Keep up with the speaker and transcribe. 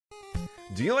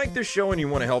Do you like this show and you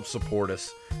want to help support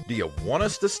us? Do you want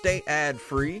us to stay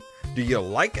ad-free? Do you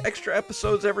like extra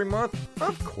episodes every month?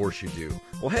 Of course you do.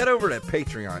 Well, head over to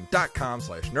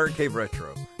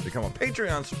patreon.com/nerdcaveretro. Become a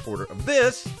Patreon supporter of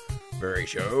this very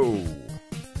show.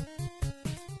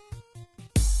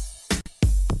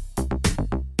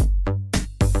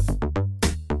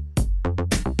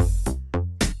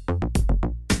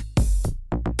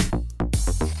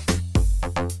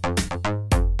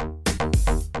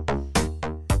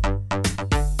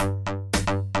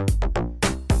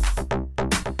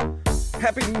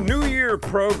 Happy New Year,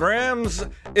 programs.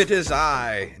 It is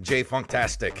I, Jay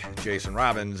Funktastic, Jason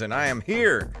Robbins, and I am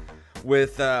here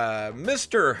with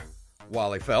Mr.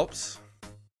 Wally Phelps.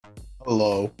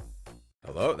 Hello.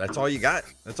 Hello. That's all you got?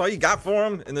 That's all you got for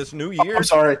him in this new year? I'm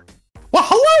sorry. Well,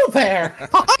 hello there.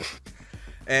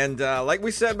 And like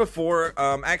we said before,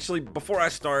 actually, before I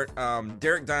start,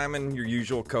 Derek Diamond, your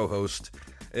usual co-host,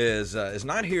 is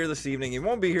not here this evening. He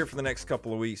won't be here for the next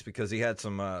couple of weeks because he had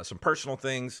some personal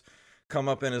things come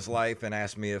up in his life and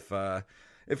asked me if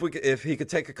he could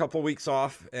take a couple of weeks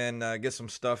off and get some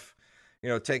stuff,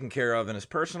 taken care of in his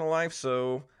personal life.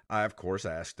 So I, of course,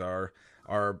 asked our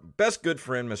best good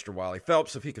friend, Mr. Wally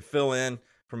Phelps, if he could fill in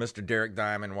for Mr. Derek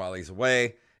Diamond while he's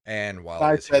away. And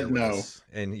Wally said no.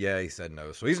 And yeah, he said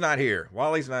no. So he's not here.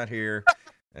 Wally's not here.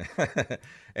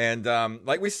 And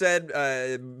like we said,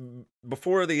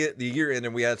 before the year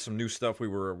ended, we had some new stuff we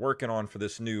were working on for the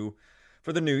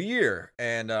new year.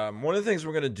 And one of the things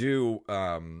we're going to do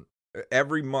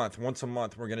every month, once a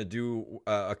month, we're going to do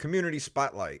a community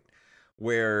spotlight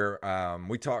where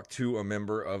we talk to a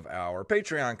member of our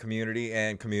Patreon community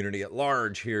and community at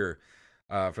large here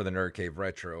for the Nerd Cave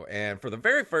Retro. And for the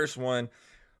very first one,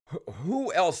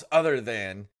 who else other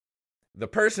than the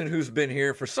person who's been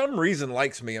here for some reason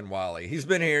likes me and Wally. He's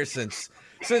been here since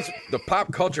the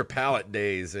Pop Culture Palette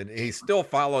days, and he still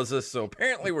follows us, so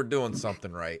apparently we're doing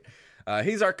something right.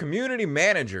 He's our community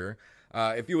manager.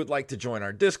 If you would like to join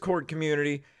our Discord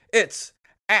community, it's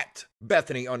at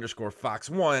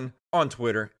Bethany_Fox1 on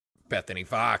Twitter. Bethany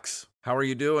Fox, how are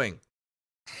you doing?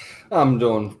 I'm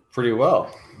doing pretty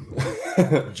well.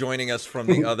 Joining us from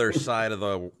the other side of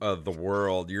the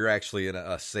world, you're actually in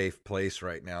a safe place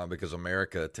right now because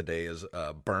America today is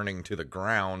burning to the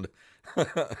ground.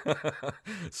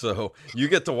 So you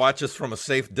get to watch us from a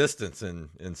safe distance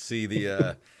and see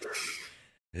the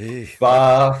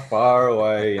far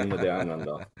away in the down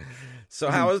under. So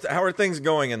how are things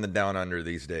going in the down under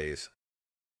these days?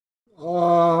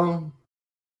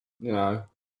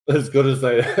 As good as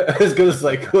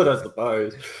they could, I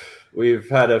suppose. We've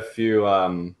had a few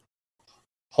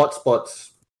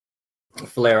hotspots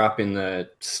flare up in the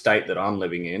state that I'm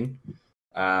living in.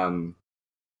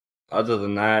 Other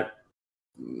than that,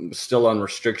 still on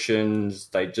restrictions.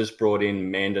 They just brought in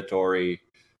mandatory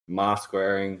mask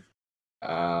wearing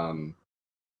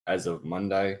as of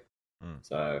Monday.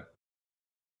 So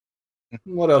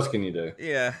what else can you do?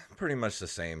 Yeah, pretty much the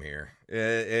same here.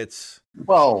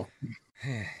 Well,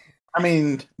 I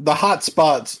mean, the hot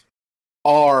spots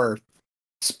are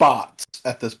spots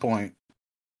at this point.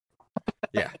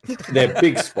 Yeah, they're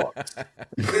big spots.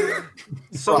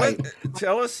 So right.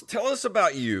 Tell us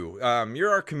about you. You're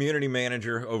our community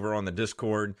manager over on the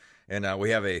Discord, and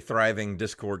we have a thriving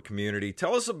Discord community.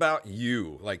 Tell us about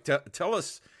you. Like, tell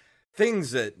us things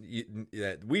that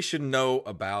we should know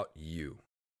about you.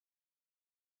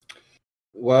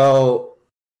 Well,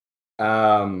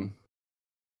 I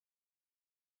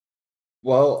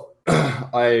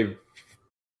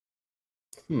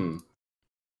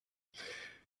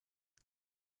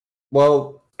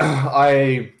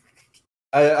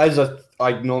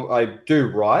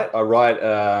do write. I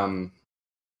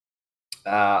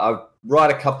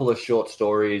write a couple of short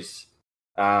stories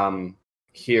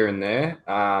here and there.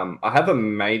 I have a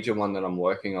major one that I'm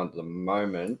working on at the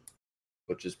moment,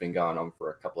 which has been going on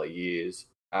for a couple of years.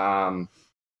 I've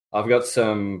got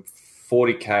some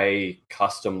 40K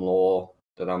custom lore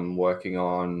that I'm working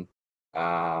on.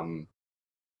 I'm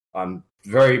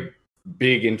very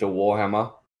big into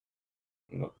Warhammer.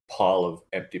 A pile of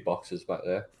empty boxes back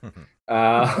there.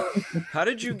 How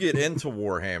did you get into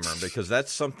Warhammer? Because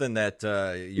that's something that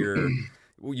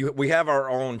we have our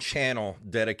own channel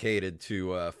dedicated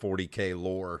to 40K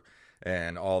lore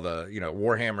and all the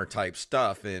Warhammer type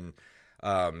stuff, and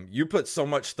you put so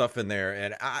much stuff in there,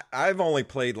 and I've only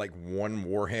played like one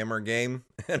Warhammer game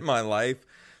in my life,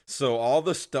 so all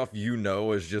the stuff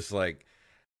is just like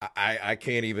I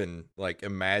can't even like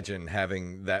imagine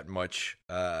having that much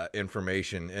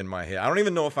information in my head. I don't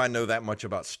even know if I know that much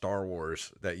about Star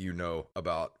Wars that you know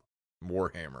about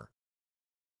Warhammer.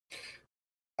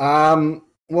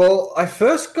 Well, I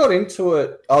first got into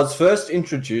it. I was first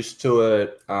introduced to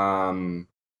it by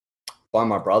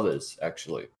my brothers,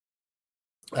 actually.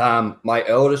 My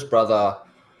eldest brother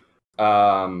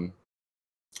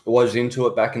was into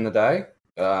it back in the day.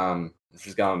 This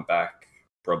is going back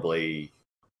probably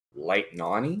late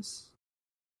 90s,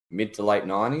 mid to late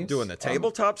 90s. Doing the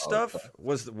tabletop stuff?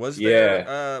 Was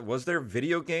there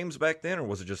video games back then, or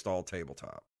was it just all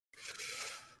tabletop?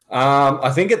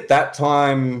 I think at that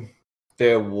time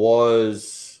there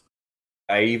was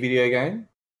a video game.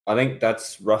 I think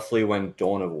that's roughly when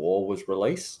Dawn of War was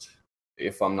released,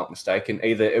 if I'm not mistaken.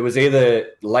 It was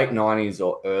either late 90s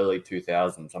or early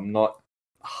 2000s. I'm not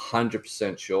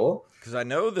 100% sure. Because I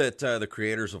know that the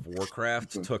creators of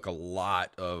Warcraft took a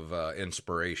lot of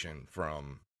inspiration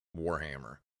from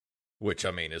Warhammer, which,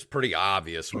 I mean, is pretty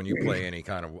obvious when you play any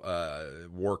kind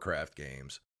of Warcraft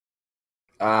games.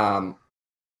 Yeah,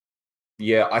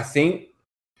 I think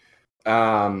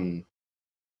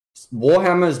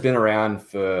Warhammer's been around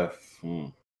for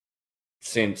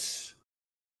since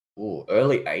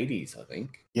early 80s, I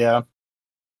think. Yeah.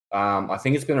 I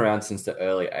think it's been around since the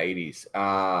early 80s.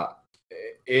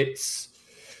 It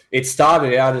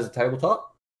started out as a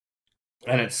tabletop,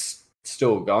 and it's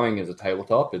still going as a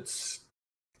tabletop. It's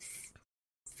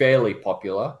fairly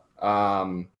popular.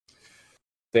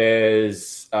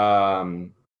 There's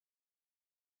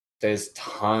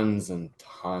tons and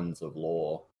tons of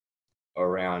lore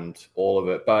around all of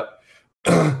it, but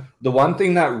the one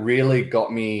thing that really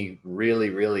got me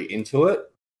really into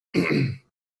it,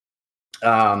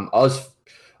 I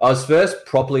was first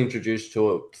properly introduced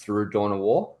to it through Dawn of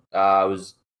War. It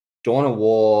was Dawn of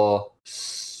War,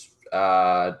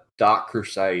 Dark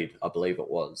Crusade, I believe it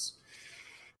was.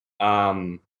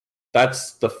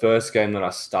 That's the first game that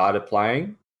I started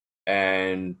playing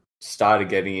and started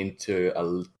getting into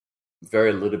a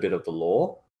very little bit of the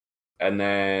lore. And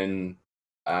then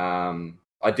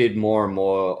I did more and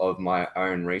more of my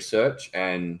own research,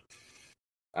 and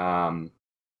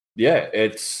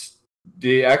it's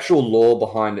the actual lore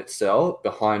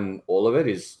behind all of it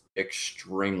is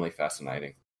extremely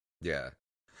fascinating. Yeah.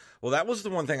 Well, that was the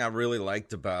one thing I really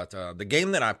liked about the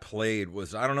game that I played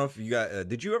was, I don't know if you got,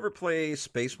 did you ever play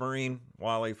Space Marine,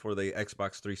 Wally, for the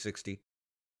Xbox 360?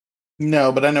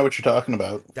 No, but I know what you're talking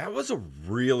about. That was a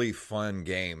really fun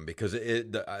game because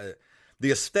the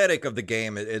aesthetic of the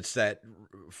game, it's that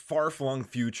far-flung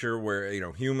future where,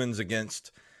 humans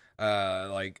against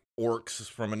like orcs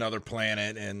from another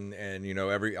planet, and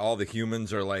all the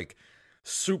humans are like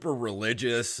super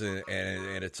religious, and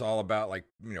it's all about like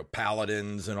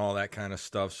paladins and all that kind of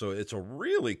stuff. So it's a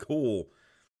really cool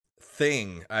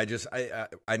thing. I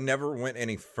never went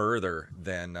any further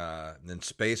than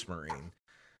Space Marine.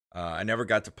 I never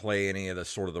got to play any of the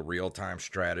sort of the real-time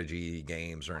strategy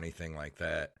games or anything like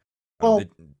that. Well,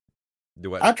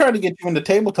 I tried to get you into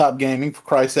tabletop gaming, for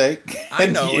Christ's sake. I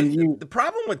know. The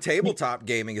problem with tabletop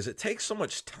gaming is it takes so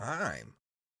much time.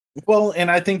 Well, and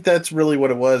I think that's really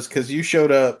what it was, because you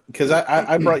showed up, because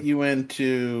I brought you in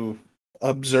to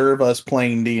observe us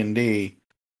playing D&D,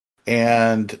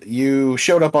 and you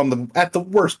showed up at the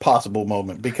worst possible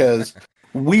moment, because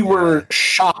we were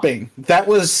shopping.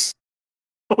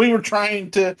 We were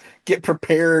trying to get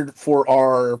prepared for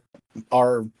our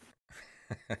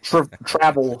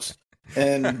travels,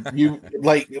 and you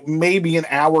maybe an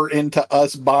hour into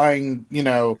us buying,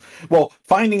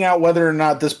 finding out whether or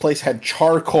not this place had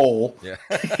charcoal. Yeah.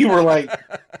 You were like,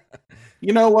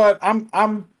 you know what?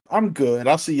 I'm good.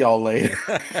 I'll see y'all later.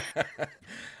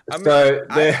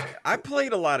 I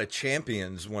played a lot of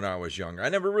Champions when I was younger. I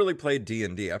never really played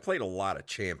D&D. I played a lot of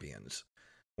Champions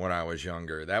when I was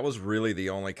younger. That was really the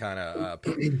only kind of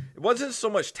it wasn't so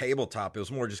much tabletop, it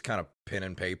was more just kind of pen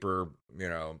and paper,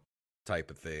 type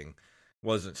of thing.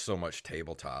 Wasn't so much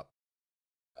tabletop.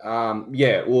 That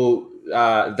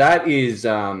is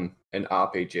an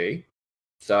RPG.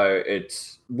 So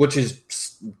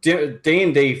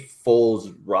D&D falls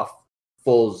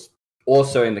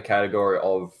also in the category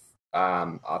of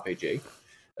RPG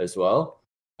as well.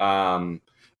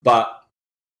 But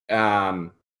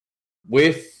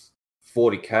with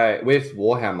 40K, with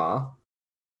Warhammer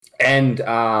and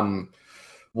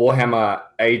Warhammer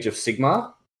Age of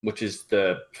Sigmar, which is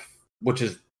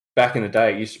back in the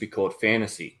day, it used to be called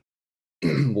Fantasy,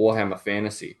 Warhammer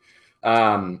Fantasy.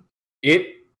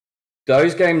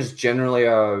 Those games generally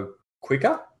are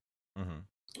quicker.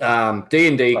 Mm-hmm.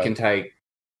 D&D can take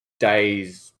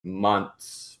days,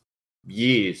 months,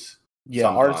 years. Yeah,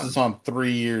 sometimes. Ours is on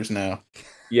 3 years now.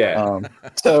 Yeah.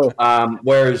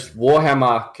 Whereas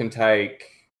Warhammer can take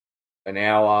an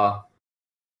hour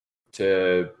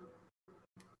to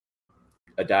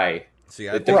a day. See,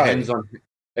 it depends on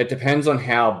it depends on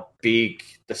how big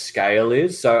the scale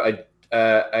is. So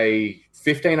a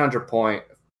 1,500 point,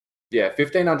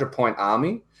 1,500 point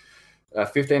army, a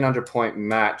 1,500 point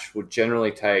match would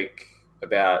generally take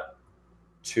about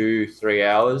 2-3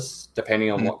 hours,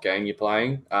 depending on what game you're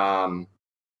playing.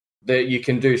 That you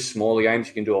can do smaller games.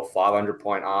 You can do a 500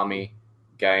 point army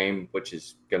game, which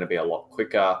is going to be a lot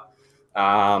quicker.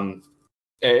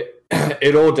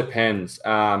 It all depends.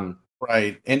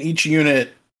 Right, and each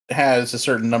unit has a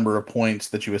certain number of points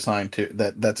that you assign to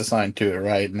that's assigned to it,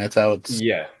 right? And that's how it's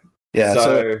yeah.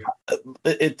 So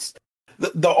it's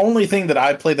the only thing that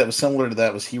I played that was similar to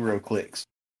that was Hero Clicks,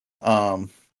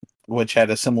 which had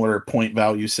a similar point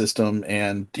value system,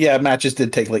 and matches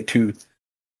did take like 2-3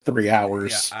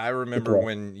 hours. Yeah, I remember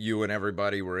when you and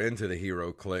everybody were into the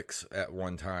Hero Clicks at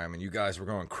one time, and you guys were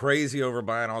going crazy over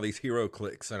buying all these Hero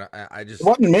Clicks, and I just... It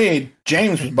wasn't me.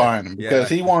 James was buying them because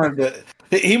he wanted to...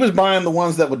 He was buying the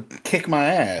ones that would kick my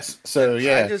ass, so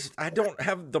yeah. I don't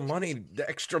have the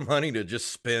extra money to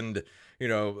just spend,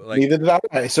 Neither did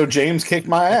I, so James kicked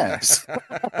my ass.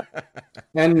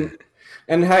 And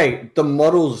hey, the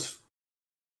models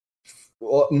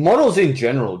in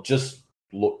general just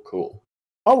look cool.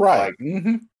 Oh, right.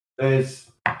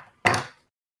 That's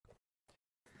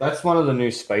one of the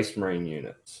new Space Marine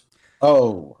units.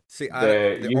 Oh, see,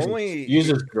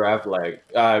 uses grav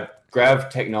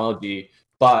technology,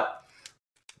 but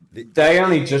they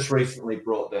only just recently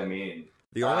brought them in.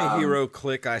 The only Hero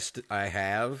Click I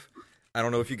have, I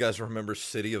don't know if you guys remember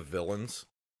City of Villains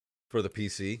for the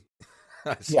PC.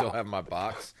 I still have my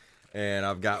box, and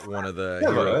I've got one of the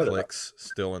Hero Clicks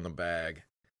still in the bag.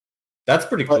 That's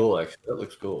pretty cool, actually. That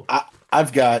looks cool.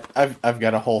 I've got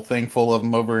a whole thing full of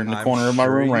them over in the corner of my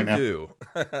room right now.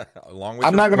 Along with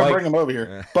I'm not going to bring them over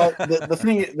here, but the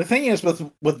thing is with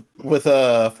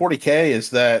 40K is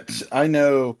that I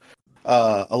know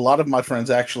a lot of my friends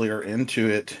actually are into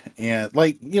it, and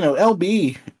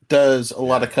LB does a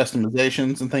lot of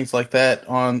customizations and things like that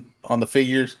on the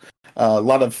figures. A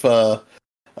lot of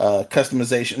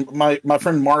customization. My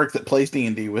friend Mark that plays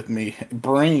D&D with me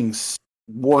brings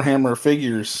Warhammer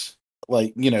figures,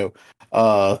 like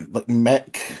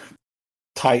mech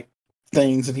type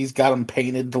things, and he's got them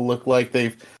painted to look like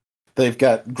they've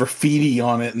got graffiti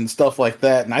on it and stuff like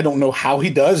that. And I don't know how he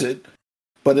does it,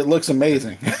 but it looks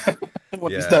amazing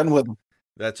when he's done with them.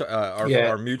 That's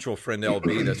our mutual friend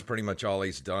LB. That's pretty much all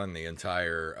he's done the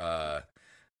entire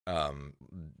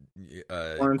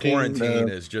quarantine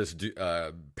is just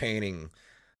painting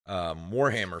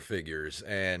Warhammer figures,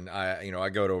 and I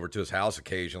go over to his house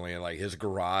occasionally, and like his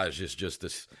garage is just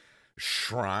this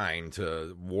shrine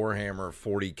to Warhammer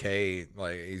 40K.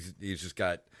 Like he's just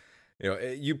got,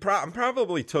 I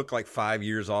probably took like 5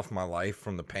 years off my life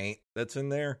from the paint that's in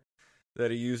there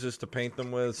that he uses to paint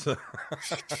them with.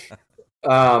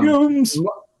 Most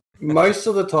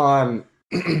of the time,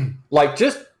 like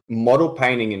just model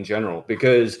painting in general,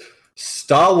 because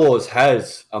Star Wars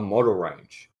has a model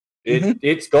range.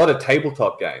 It's got a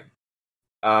tabletop game.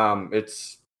 I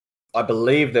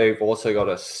believe they've also got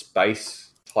a space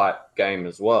type game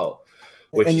as well,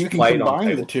 which and you is can played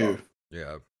combine on the two.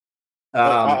 Yeah,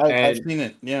 I've seen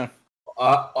it. Yeah,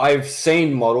 I've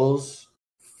seen models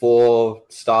for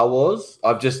Star Wars.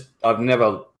 I've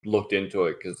never looked into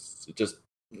it because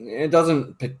it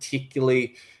doesn't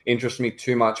particularly interest me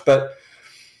too much. But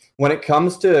when it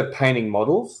comes to painting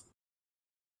models,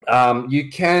 you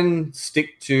can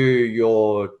stick to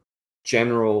your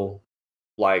general,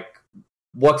 like,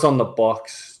 what's on the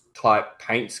box type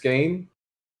paint scheme,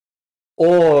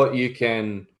 or you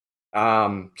can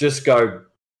just go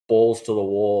balls to the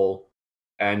wall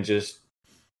and just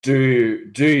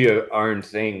do your own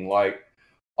thing. Like,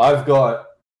 I've got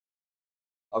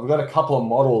a couple of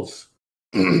models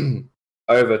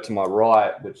over to my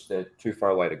right, which they're too far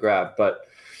away to grab, but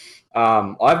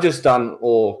I've just done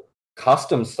all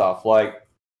custom stuff. Like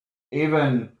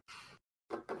even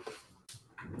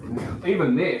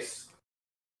this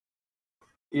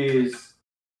is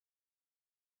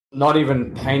not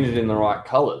even painted in the right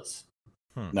colors.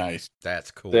 Nice.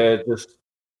 That's cool. They're just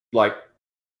like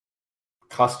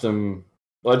custom,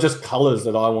 or just colors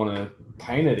that I want to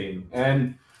paint it in.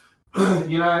 And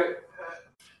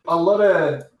a lot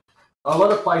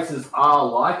of places are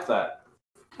like that.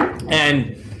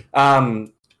 And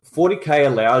 40K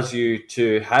allows you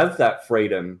to have that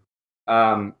freedom.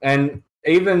 And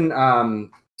even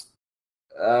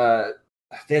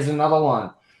there's another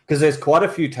one, because there's quite a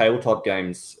few tabletop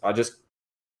games. I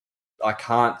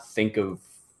can't think of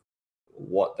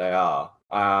what they are.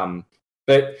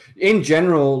 But in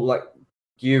general, like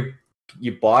you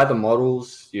buy the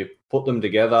models, you put them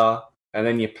together, and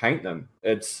then you paint them.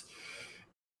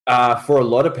 For a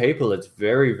lot of people, it's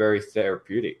very, very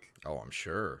therapeutic. Oh, I'm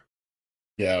sure.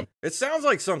 Yeah. It sounds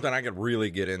like something I could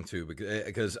really get into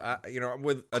because I,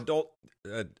 with adult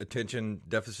attention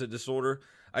deficit disorder,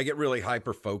 I get really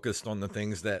hyper focused on the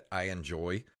things that I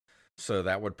enjoy. So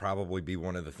that would probably be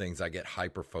one of the things I get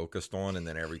hyper focused on, and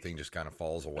then everything just kind of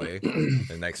falls away.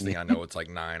 The next thing I know, it's like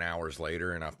 9 hours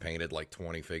later, and I've painted like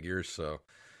 20 figures. So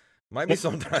might be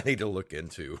something I need to look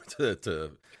into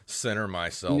to center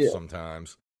myself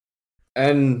sometimes.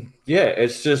 And yeah,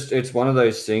 it's one of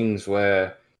those things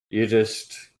where you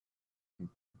just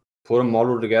put a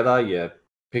model together, you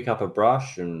pick up a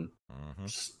brush and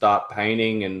start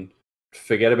painting and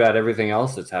forget about everything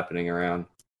else that's happening around.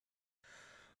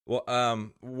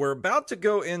 Well, we're about to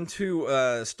go into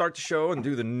start the show and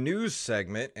do the news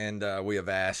segment, and we have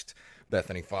asked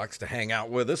Bethany Fox to hang out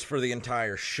with us for the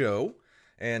entire show.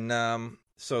 And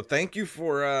so thank you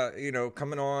for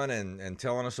coming on and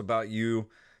telling us about you,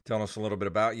 telling us a little bit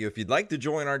about you. If you'd like to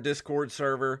join our Discord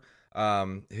server,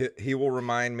 he will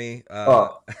remind me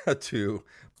to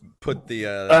put the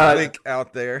link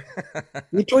out there.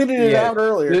 You tweeted it out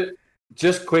earlier.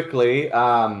 Just quickly,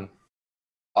 I'll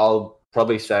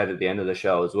probably say it at the end of the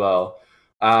show as well.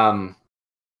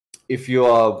 If you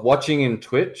are watching in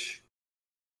Twitch,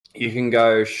 you can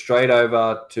go straight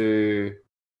over to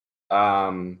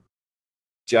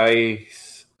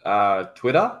Jay's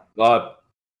Twitter,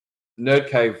 Nerd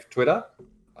Cave Twitter,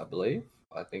 I believe.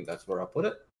 I think that's where I put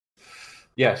it.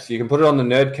 Yes, you can put it on the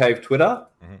Nerd Cave Twitter.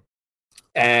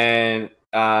 And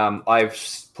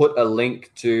I've put a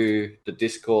link to the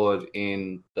Discord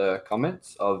in the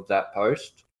comments of that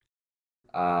post.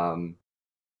 So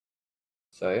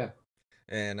yeah.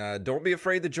 And don't be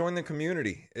afraid to join the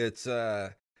community. It's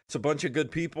a bunch of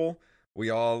good people. We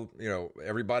all,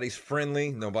 everybody's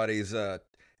friendly. Nobody's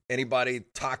anybody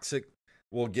toxic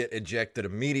will get ejected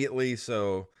immediately.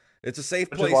 So it's a safe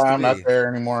place. Which is why to I'm be. not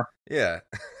there anymore. Yeah.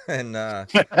 And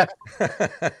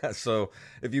so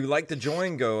if you'd like to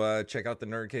join, go check out the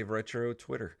Nerd Cave Retro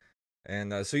Twitter.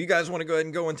 And so you guys want to go ahead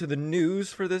and go into the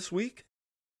news for this week?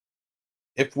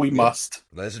 If we must.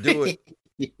 Let's do it.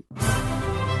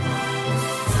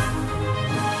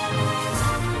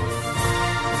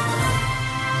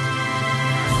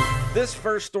 This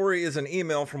first story is an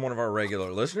email from one of our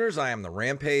regular listeners. I am the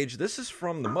Rampage. This is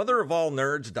from the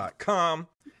motherofallnerds.com.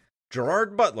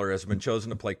 Gerard Butler has been chosen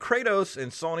to play Kratos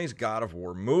in Sony's God of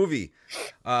War movie.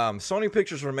 Sony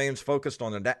Pictures remains focused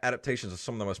on the adaptations of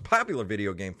some of the most popular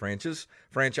video game franchises.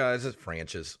 What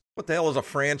the hell is a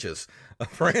franchise? A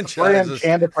franchise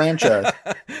and a franchise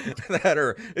that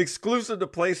are exclusive to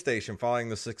PlayStation following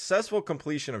the successful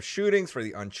completion of shootings for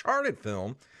the Uncharted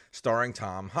film starring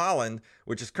Tom Holland,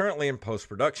 which is currently in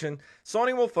post-production.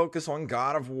 Sony will focus on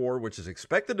God of War, which is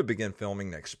expected to begin filming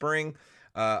next spring,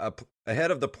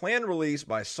 ahead of the planned release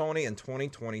by Sony in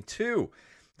 2022.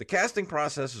 The casting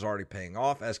process is already paying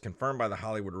off, as confirmed by The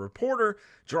Hollywood Reporter.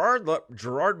 Gerard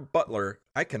Butler,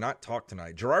 I cannot talk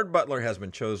tonight. Gerard Butler has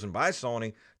been chosen by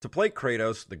Sony to play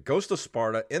Kratos, the Ghost of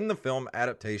Sparta, in the film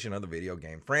adaptation of the video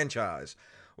game franchise.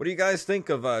 What do you guys think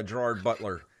of Gerard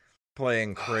Butler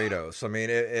playing Kratos? I mean,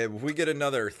 if we get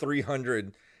another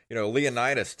 300,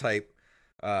 Leonidas type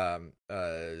type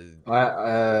of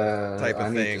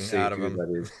thing out of him.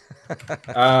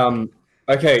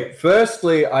 Okay,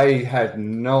 firstly, I had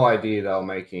no idea they were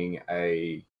making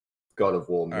a God of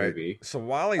War movie. Right. So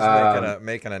while he's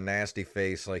making a nasty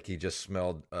face like he just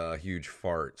smelled a huge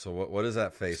fart, so what is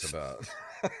that face about?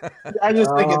 I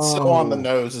just think it's so on the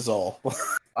nose is all.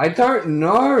 I don't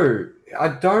know.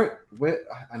 I'll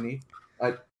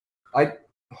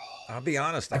be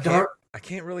honest. I can't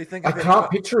really think of it. I can't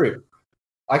picture him.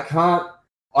 I can't.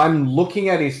 I'm looking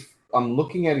at a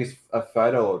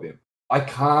photo of him. I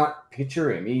can't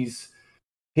picture him. He's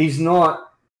not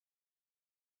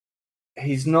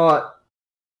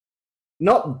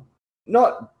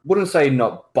wouldn't say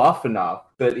not buff enough,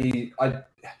 but he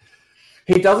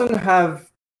doesn't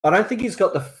have. I don't think he's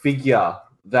got the figure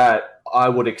that I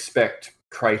would expect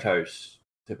Kratos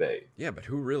to be. Yeah, but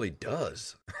who really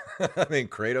does? I mean,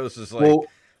 Kratos is like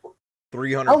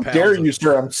 300 How pounds. dare you,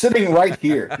 sir? I'm sitting right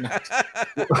here.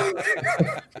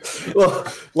 Well,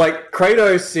 like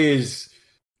Kratos is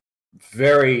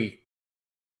very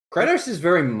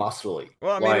muscly.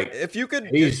 Well, I mean, like, if you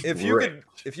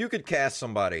could cast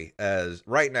somebody as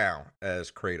right now as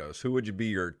Kratos, who would you be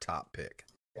your top pick?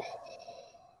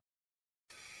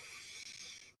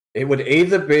 It would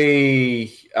either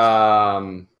be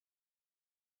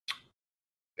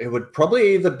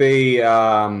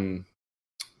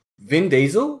Vin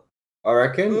Diesel, I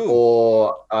reckon,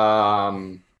 or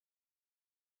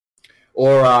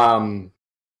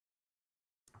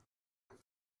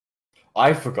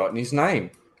I've forgotten his name,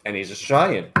 and he's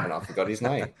Australian, and I forgot his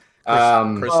name. Chris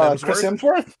Hemsworth? Chris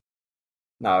Hemsworth?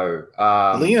 No,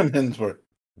 Liam Hemsworth.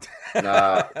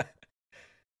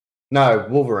 no,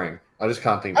 Wolverine. I just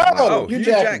can't think of his name. Oh, Hugh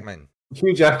Jackman.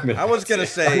 Hugh Jackman. I was gonna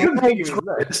say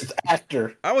Greatest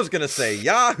actor. I was gonna say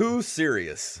Yahoo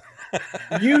Serious.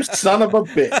 You son of a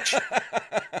bitch.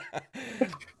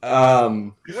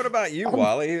 What about you,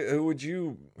 Wally? Who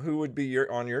would be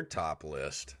on your top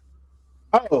list?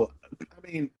 Oh, I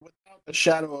mean, without a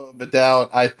shadow of a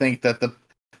doubt, I think that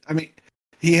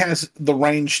he has the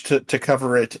range to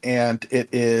cover it, and it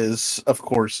is, of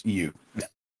course, you.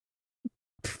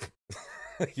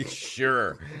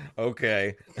 Sure.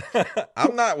 Okay.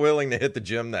 I'm not willing to hit the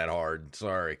gym that hard.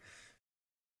 Sorry.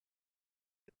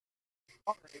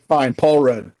 Fine, Paul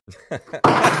Rudd.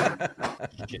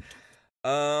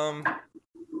 I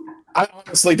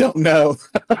honestly don't know.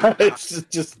 It's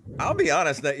just. I'll be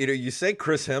honest that you say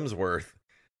Chris Hemsworth,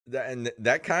 and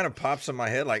that kind of pops in my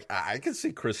head. Like I can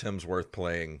see Chris Hemsworth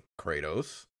playing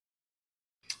Kratos.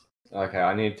 Okay,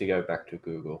 I need to go back to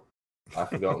Google. I've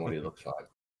forgotten what he looks like.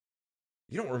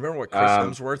 You don't remember what Chris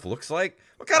Hemsworth looks like?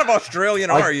 What kind of Australian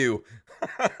are you?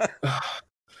 I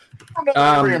don't know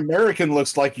what every American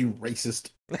looks like, you racist.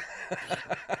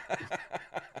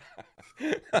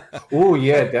 Oh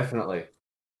yeah, definitely.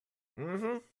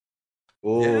 Mm-hmm.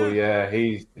 Oh yeah,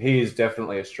 he is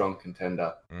definitely a strong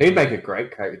contender. Mm-hmm. He'd make a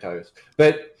great Kratos.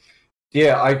 But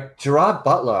yeah, Gerard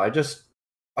Butler,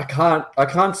 I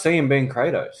can't see him being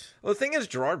Kratos. Well, the thing is,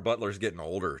 Gerard Butler's getting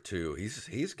older too.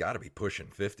 He's got to be pushing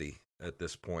 50 at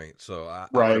this point. So I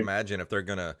would imagine if they're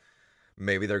gonna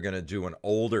do an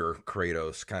older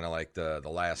Kratos, kind of like the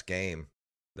last game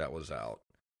that was out.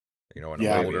 An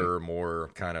older,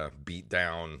 more kind of beat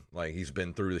down, like he's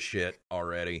been through the shit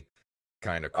already,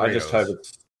 kind of Kratos. I just hope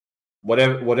it's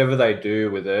whatever they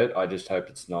do with it. I just hope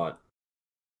it's not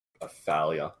a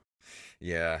failure.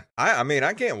 Yeah, I mean,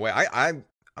 I can't wait.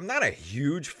 I'm not a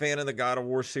huge fan of the God of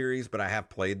War series, but I have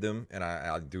played them and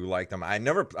I do like them. I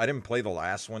didn't play the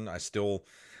last one. I still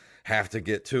have to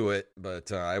get to it,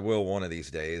 but I will one of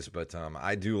these days. But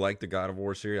I do like the God of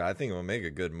War series. I think it will make a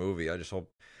good movie. I just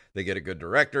hope they get a good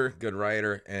director, good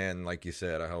writer, and like you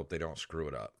said, I hope they don't screw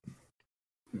it up.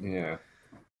 Yeah.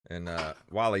 And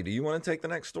Wally, do you want to take the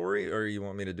next story, or you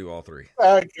want me to do all three?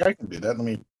 I can do that. Let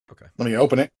me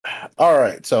open it. All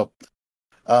right. So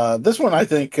this one I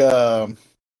think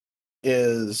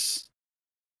is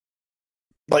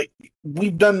like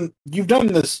you've done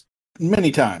this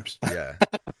many times. Yeah.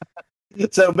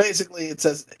 So basically, it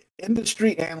says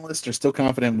industry analysts are still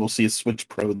confident we'll see a Switch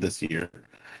Pro this year.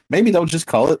 Maybe they'll just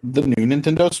call it the new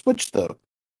Nintendo Switch, though.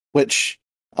 Which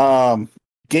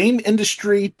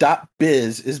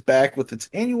GameIndustry.biz is back with its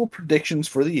annual predictions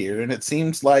for the year, and it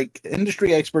seems like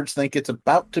industry experts think it's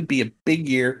about to be a big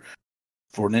year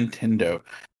for Nintendo.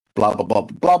 Blah, blah, blah,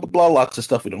 blah, blah, blah. Lots of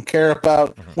stuff we don't care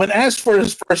about. Mm-hmm. When asked for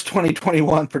his first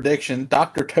 2021 prediction,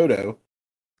 Dr. Toto,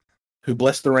 who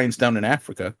blessed the rains down in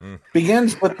Africa,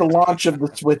 begins with the launch of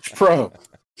the Switch Pro.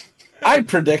 I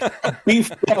predict a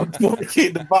beefed-up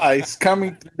 4K device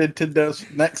coming to Nintendo's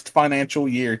next financial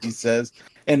year, he says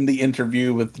in the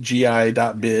interview with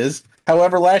GI.biz.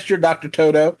 However, last year, Dr.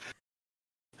 Toto,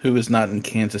 who is not in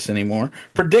Kansas anymore,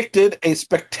 predicted a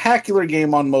spectacular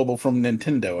game on mobile from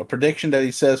Nintendo, a prediction that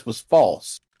he says was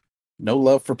false. No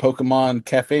love for Pokemon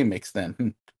Cafe Mix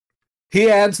then. He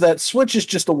adds that Switch is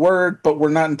just a word, but we're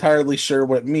not entirely sure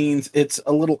what it means. It's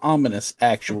a little ominous,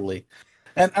 actually.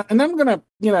 And I'm gonna,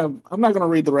 I'm not gonna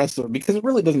read the rest of it because it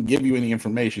really doesn't give you any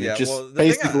information. Yeah, it's just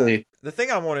the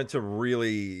thing I wanted to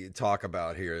really talk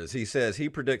about here is he says he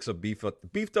predicts a beefed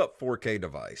up 4K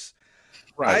device.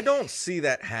 Right. I don't see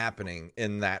that happening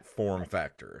in that form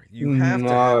factor. You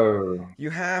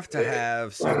have to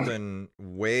have something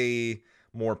way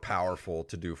more powerful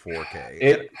to do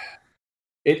 4K.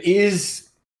 It is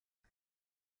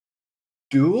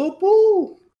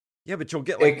doable. Yeah, but you'll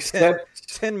get like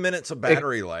 10 minutes of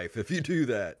battery life if you do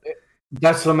that.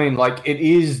 That's what I mean. Like, it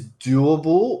is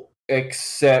doable,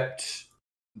 except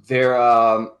there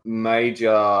are major...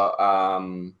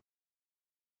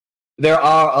 there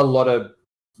are a lot of,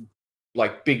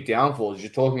 like, big downfalls. You're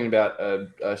talking about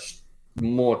a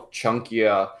more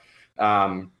chunkier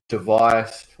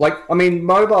device. Like, I mean,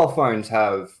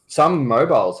 some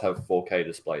mobiles have 4K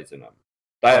displays in them.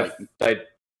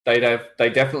 They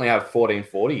definitely have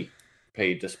 1440p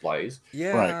displays.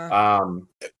 Yeah. Right.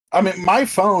 I mean, my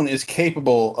phone is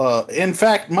capable. In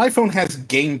fact, my phone has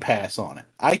Game Pass on it.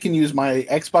 I can use my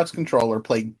Xbox controller,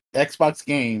 play Xbox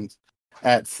games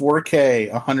at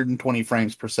 4K, 120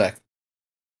 frames per second.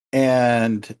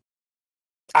 And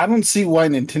I don't see why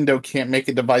Nintendo can't make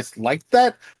a device like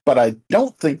that, but I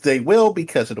don't think they will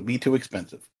because it'll be too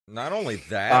expensive. Not only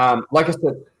that, Like I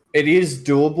said, it is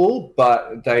doable,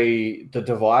 but the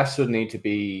device would need to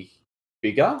be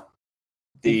bigger.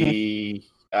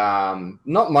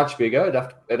 Not much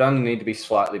bigger. It'd only need to be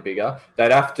slightly bigger.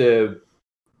 They'd have to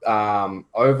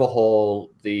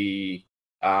overhaul the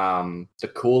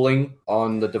cooling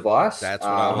on the device. That's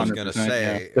what I was going to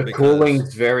say. The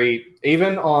cooling's very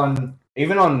even on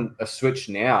a Switch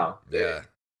now. Yeah,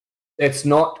 it's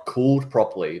not cooled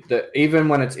properly. Even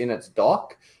when it's in its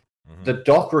dock, the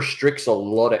dock restricts a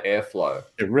lot of airflow.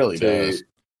 It really does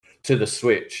to the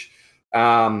Switch.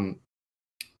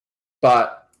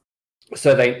 But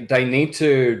so they do need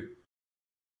to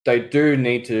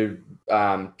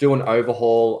do an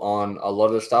overhaul on a lot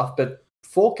of the stuff. But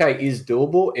 4K is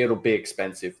doable. It'll be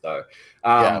expensive though.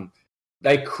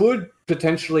 They could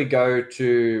potentially go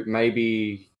to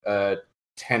maybe a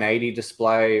 1080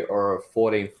 display or a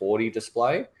 1440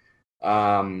 display.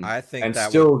 I think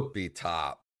that would be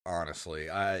top. Honestly,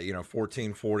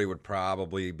 1440 would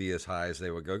probably be as high as they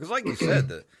would go because, like you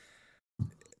said,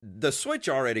 the Switch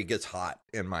already gets hot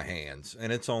in my hands,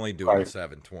 and it's only doing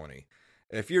 720.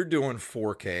 If you're doing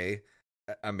 4K,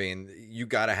 I mean, you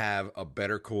got to have a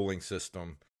better cooling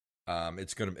system.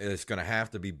 It's gonna have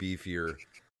to be beefier,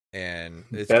 and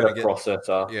it's better gonna get,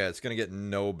 processor. Yeah, it's gonna get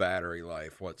no battery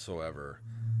life whatsoever.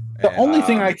 The only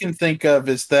thing I can think of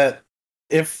is that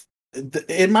if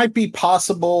it might be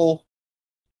possible.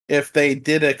 If they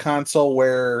did a console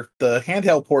where the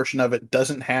handheld portion of it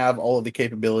doesn't have all of the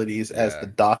capabilities as the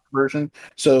dock version,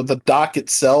 so the dock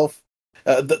itself,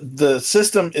 the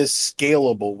system is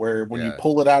scalable. Where when you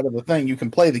pull it out of the thing, you can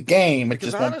play the game. Because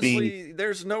it just honestly, won't be.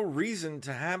 There's no reason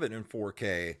to have it in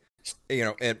 4K,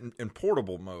 in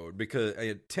portable mode because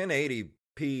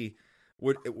 1080p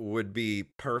would be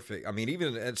perfect. I mean,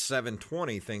 even at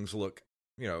 720, things look.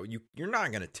 You're not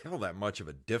going to tell that much of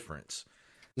a difference.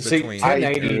 See,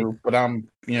 1080, but I'm,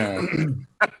 yeah,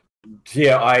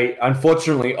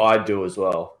 unfortunately I do as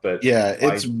well. But yeah,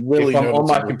 it's really if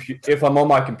I'm on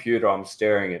my computer, I'm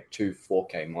staring at two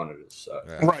 4K monitors. So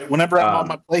right, whenever I'm on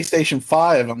my PlayStation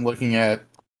 5, I'm looking at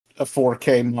a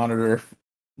 4K monitor.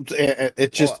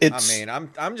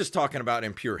 I'm just talking about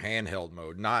in pure handheld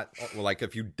mode, not like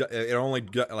if it only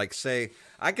like say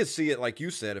I could see it like you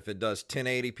said if it does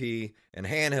 1080p in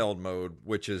handheld mode,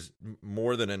 which is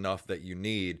more than enough that you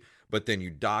need, but then you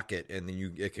dock it and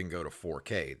then it can go to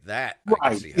 4K. That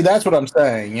right, that's what I'm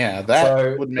saying. Yeah,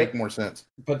 that would make more sense.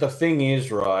 But the thing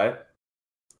is, right?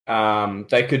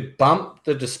 They could bump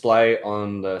the display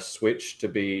on the Switch to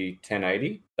be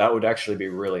 1080. That would actually be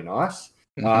really nice.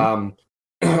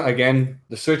 Again,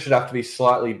 the Switch would have to be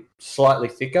slightly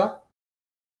thicker,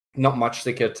 not much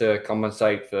thicker to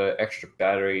compensate for extra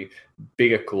battery,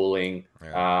 bigger cooling,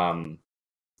 better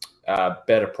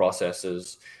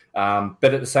processors. But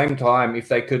at the same time, if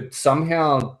they could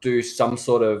somehow do some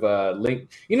sort of link,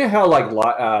 how like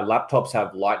laptops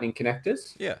have lightning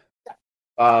connectors? Yeah.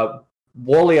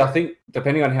 Wally, I think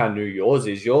depending on how new yours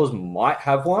is, yours might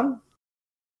have one.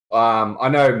 I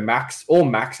know all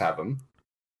Macs have them.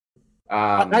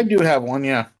 I do have one,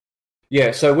 yeah.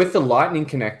 Yeah, so with the lightning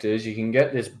connectors, you can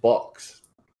get this box.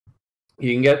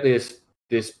 You can get this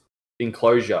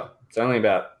enclosure. It's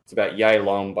about yay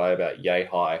long by about yay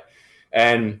high.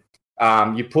 And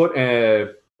you put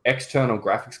an external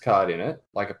graphics card in it,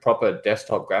 like a proper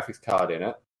desktop graphics card in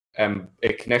it, and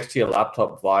it connects to your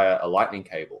laptop via a lightning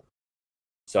cable.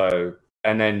 So,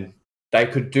 and then they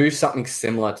could do something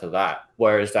similar to that,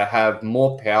 whereas they have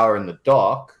more power in the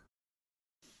dock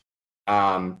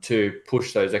to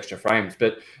push those extra frames,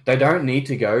 but they don't need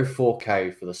to go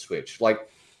 4K for the Switch. Like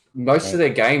most of their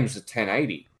games are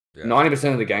 1080.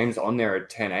 90% of the games on there are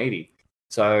 1080.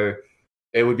 So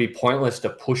it would be pointless to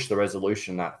push the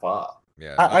resolution that far.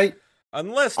 Yeah,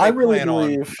 unless they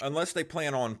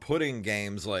plan on putting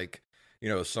games like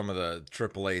some of the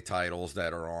AAA titles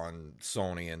that are on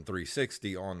Sony and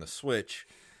 360 on the Switch.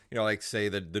 Like say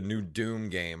the new Doom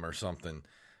game or something.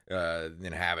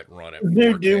 And have it run at 4K.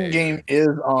 New Doom game is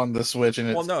on the Switch, and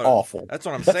it's awful. That's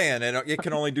what I'm saying. And it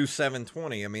can only do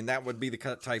 720. I mean, that would be the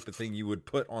type of thing you would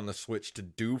put on the Switch to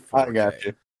do 4K. I got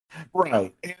you.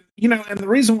 Right. And, and the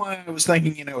reason why I was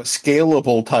thinking, a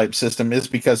scalable type system is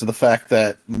because of the fact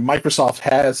that Microsoft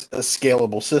has a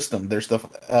scalable system. There's the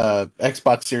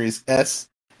Xbox Series S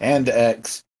and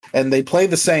X, and they play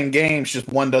the same games, just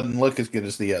one doesn't look as good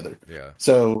as the other. Yeah.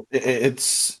 So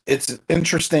it's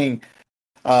interesting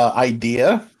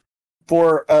idea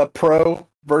for a pro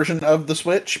version of the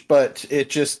Switch, but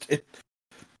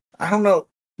I don't know.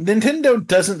 Nintendo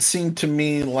doesn't seem to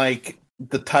me like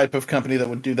the type of company that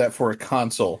would do that for a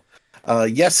console.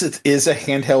 Yes, it is a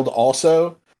handheld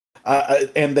also,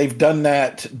 and they've done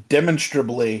that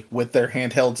demonstrably with their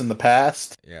handhelds in the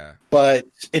past. Yeah. But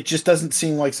it just doesn't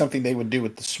seem like something they would do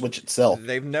with the Switch itself.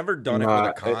 They've never done it with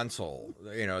a console.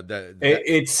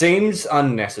 It seems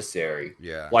unnecessary.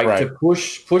 Yeah. Like to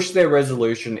push their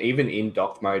resolution, even in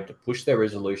dock mode, to push their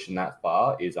resolution that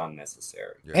far is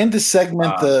unnecessary. Yeah. And to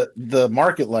segment the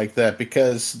market like that,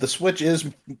 because the Switch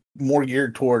is more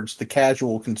geared towards the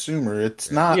casual consumer.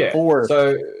 It's not for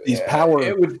these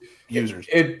power users.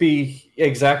 It'd be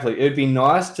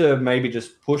nice to maybe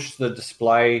just push the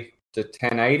display to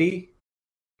 1080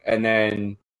 and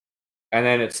then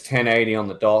it's 1080 on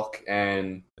the dock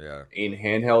and in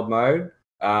handheld mode.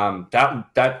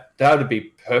 That would be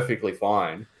perfectly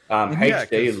fine.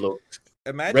 HD looks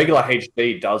regular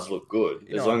HD does look good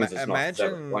as long as it's not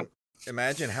 720.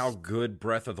 Imagine how good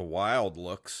Breath of the Wild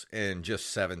looks in just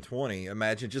 720.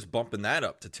 Imagine just bumping that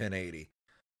up to 1080.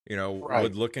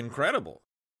 Would look incredible.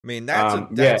 I mean,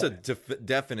 that's a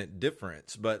definite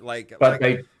difference. But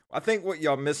I think what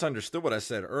y'all misunderstood what I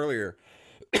said earlier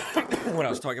when I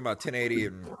was talking about 1080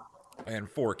 and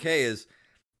 4K is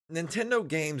Nintendo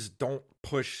games don't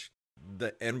push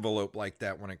the envelope like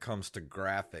that when it comes to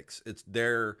graphics. It's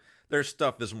their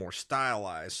stuff is more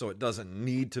stylized, so it doesn't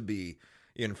need to be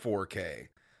in 4K.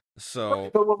 So,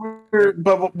 but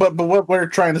what we're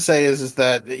trying to say is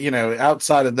that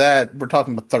outside of that, we're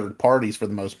talking about third parties for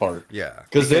the most part. Yeah,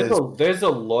 because there's a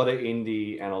lot of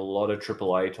indie and a lot of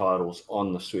AAA titles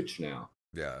on the Switch now.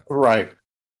 Yeah, right.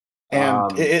 And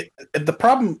the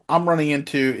problem I'm running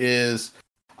into is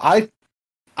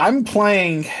I'm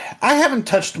playing. I haven't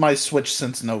touched my Switch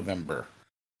since November,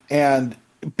 and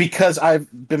because I've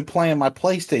been playing my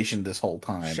PlayStation this whole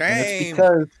time. Shame. And it's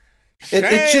because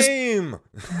it just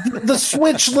the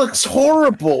Switch looks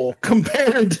horrible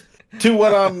compared to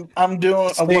what I'm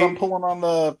doing. What I'm pulling on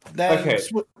the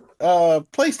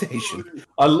PlayStation.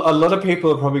 A lot of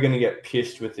people are probably going to get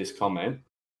pissed with this comment,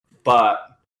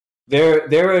 but there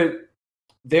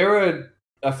are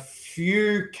a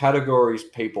few categories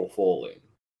people fall in,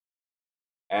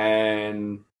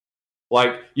 and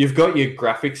you've got your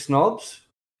graphic snobs,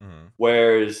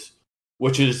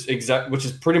 which is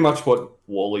pretty much what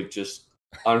Wally just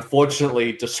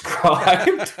unfortunately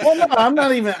described. Well, no, I'm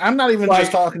not even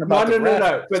just talking about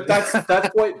no. But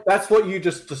that's what you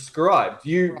just described.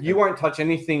 You won't touch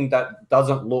anything that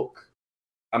doesn't look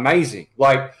amazing.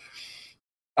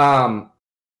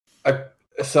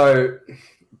 So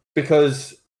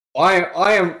because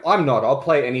I'm not. I'll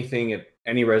play anything at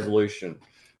any resolution.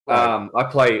 Right. I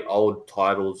play old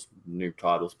titles, new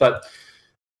titles, but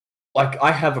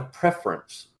I have a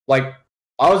preference.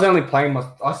 I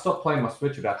stopped playing my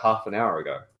Switch about half an hour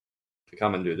ago to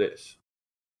come and do this.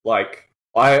 I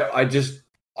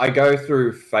go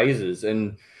through phases,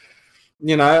 and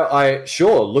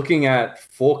looking at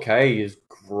 4K is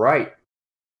great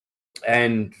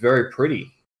and very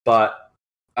pretty, but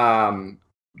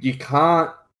you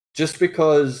can't just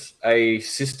because a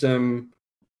system.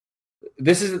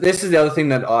 This is the other thing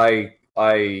that I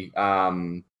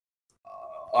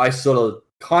sort of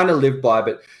kind of live by,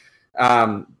 but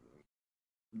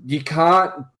you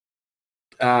can't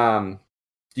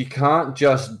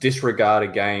just disregard a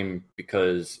game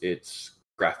because its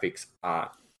graphics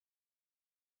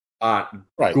aren't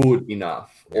good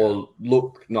enough or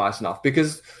look nice enough.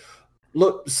 Because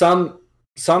look, some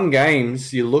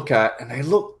games you look at and they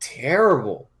look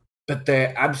terrible, but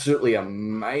they're absolutely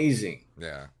amazing.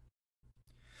 Yeah.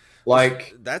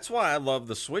 That's why I love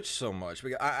the Switch so much,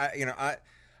 because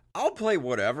I'll play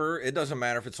whatever. It doesn't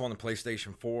matter if it's on the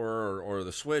PlayStation 4 or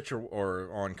the Switch or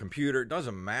on computer. It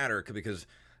doesn't matter because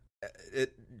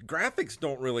graphics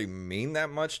don't really mean that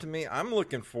much to me. I'm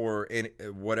looking for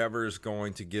whatever is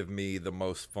going to give me the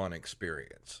most fun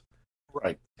experience.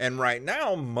 Right. And right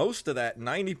now, most of that,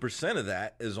 90% of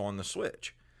that, is on the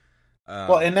Switch.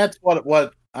 And that's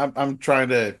what I'm trying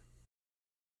to.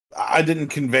 I didn't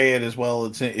convey it as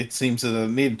well. It seems that I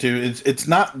needed to. It's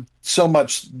not so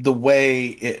much the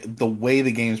way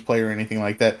the games play or anything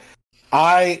like that.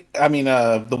 I mean,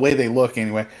 the way they look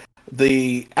anyway.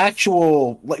 The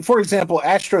actual, for example,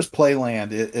 Astro's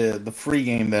Playland, the free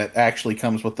game that actually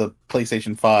comes with the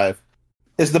PlayStation 5,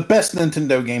 is the best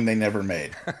Nintendo game they never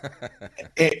made.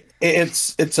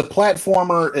 It's a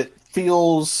platformer. It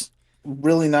feels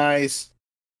really nice,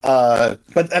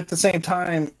 but at the same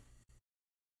time.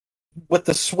 With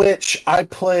the Switch, I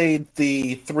played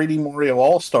the 3D Mario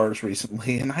All-Stars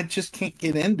recently, and I just can't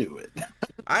get into it.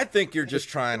 I think you're just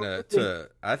trying to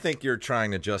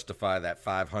justify that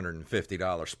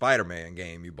 $550 Spider-Man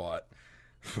game you bought.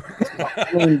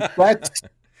 I mean, that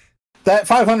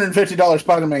 $550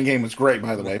 Spider-Man game was great,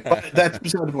 by the way. But that's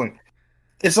beside the point.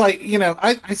 It's like,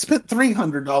 I spent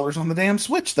 $300 on the damn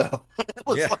Switch, though.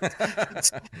 Yeah.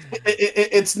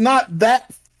 It's not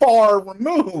that far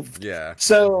removed. Yeah.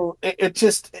 So it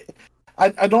just,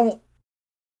 I don't.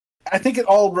 I think it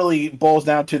all really boils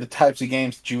down to the types of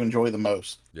games that you enjoy the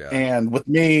most. Yeah. And with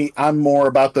me, I'm more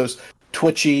about those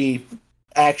twitchy,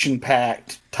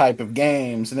 action-packed type of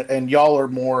games, and y'all are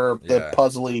more the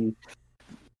puzzly,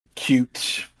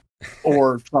 cute,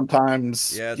 or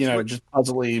sometimes just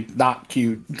puzzly, not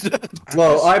cute.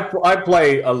 Well, I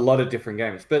play a lot of different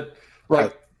games, but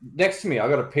right next to me, I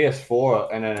got a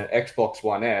PS4 and an Xbox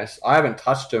One S. I haven't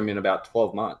touched them in about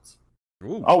 12 months.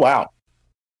 Ooh. Oh wow!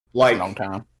 Like a long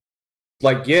time.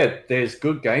 Like, yeah, there's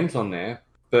good games on there,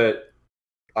 but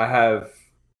I've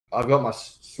got my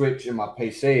Switch and my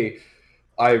PC.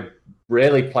 I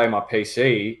rarely play my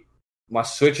PC. My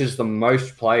Switch is the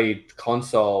most played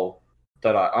console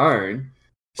that I own.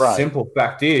 Right. Simple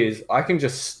fact is, I can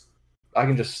just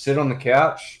sit on the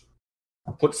couch,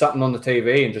 put something on the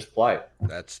TV, and just play.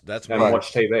 That's and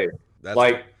watch TV.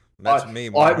 That's me.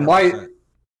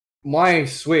 My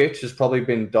Switch has probably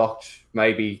been docked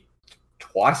maybe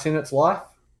twice in its life.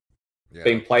 Yeah.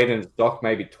 Been played in its dock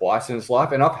maybe twice in its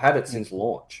life, and I've had it since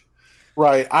launch.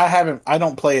 Right. I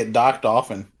don't play it docked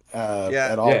often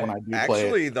at all when I do play it.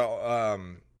 Actually,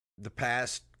 the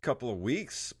past couple of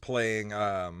weeks playing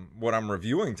what I'm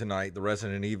reviewing tonight, the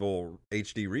Resident Evil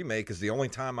HD remake, is the only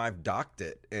time I've docked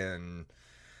it, and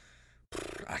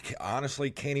I honestly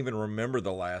can't even remember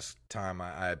the last time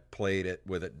I played it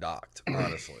with it docked,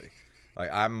 honestly. Like,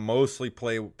 I mostly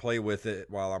play with it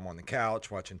while I'm on the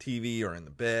couch watching TV or in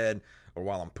the bed or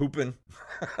while I'm pooping.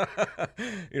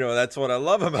 That's what I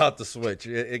love about the Switch.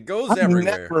 It goes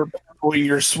everywhere. Never for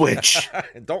your Switch.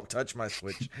 Don't touch my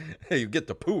Switch. You get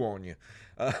the poo on you.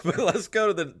 But let's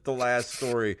go to the last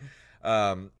story.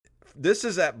 This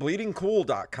is at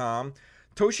bleedingcool.com.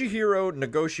 Toshihiro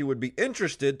Nagoshi would be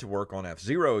interested to work on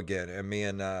F-Zero again. And me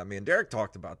and Derek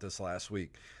talked about this last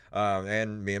week.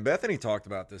 And me and Bethany talked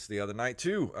about this the other night,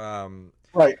 too.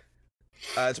 Right.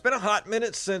 It's been a hot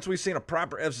minute since we've seen a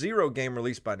proper F-Zero game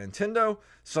released by Nintendo,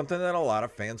 something that a lot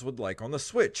of fans would like on the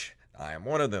Switch. I am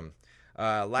one of them.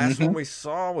 Last one we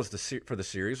saw was for the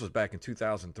series was back in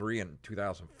 2003 and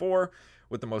 2004,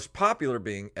 with the most popular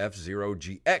being F-Zero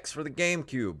GX for the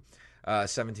GameCube.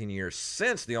 17 years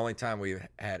since, the only time we've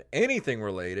had anything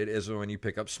related is when you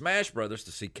pick up Smash Brothers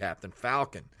to see Captain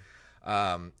Falcon.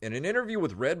 In an interview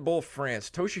with Red Bull France,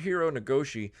 Toshihiro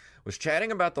Nagoshi was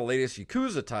chatting about the latest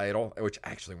Yakuza title, which I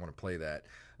actually want to play that,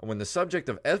 when the subject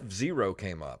of F-Zero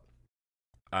came up.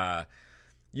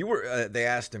 They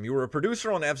asked him, you were a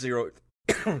producer on F-Zero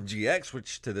GX,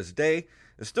 which to this day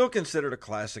is still considered a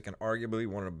classic and arguably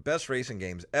one of the best racing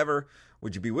games ever.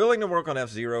 Would you be willing to work on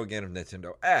F-Zero again if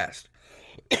Nintendo asked?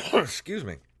 Excuse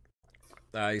me.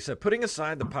 He said, putting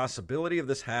aside the possibility of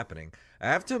this happening, I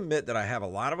have to admit that I have a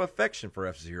lot of affection for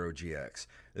F-Zero GX.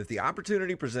 If the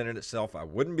opportunity presented itself, I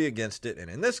wouldn't be against it, and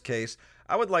in this case,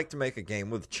 I would like to make a game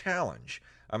with challenge.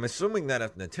 I'm assuming that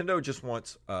if Nintendo just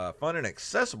wants a fun and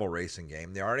accessible racing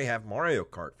game, they already have Mario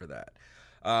Kart for that.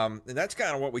 And that's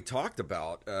kind of what we talked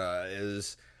about, I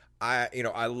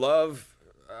love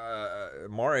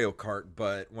Mario Kart,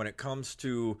 but when it comes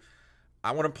to,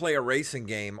 I want to play a racing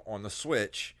game on the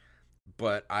Switch,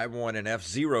 but I want an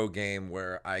F-Zero game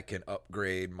where I can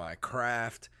upgrade my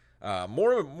craft,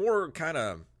 more kind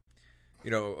of, I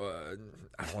don't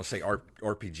want to say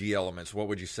RPG elements. What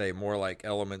would you say? More like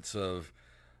elements of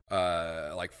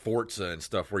like Forza and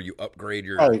stuff, where you upgrade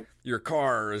your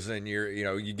cars and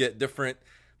you get different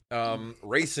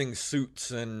racing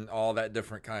suits and all that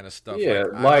different kind of stuff. Yeah,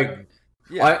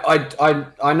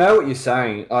 I know what you're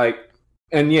saying.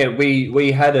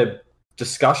 We had a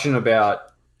discussion about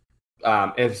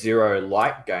F-Zero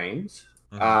like games.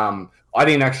 Mm-hmm. I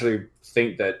didn't actually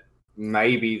think that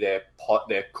maybe there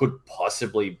could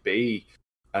possibly be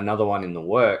another one in the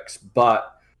works,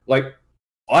 but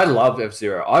I love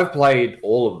F-Zero. I've played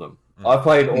all of them. Mm-hmm. I've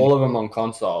played all of them on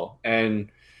console,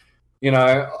 and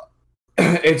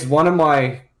it's one of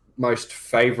my most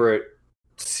favorite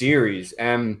series.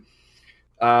 And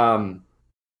Mario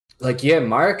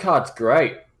Kart's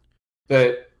great,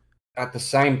 but at the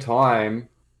same time,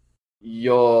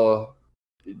 it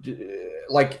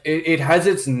has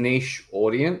its niche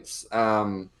audience.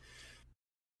 I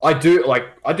do like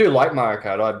Mario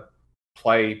Kart. I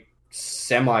play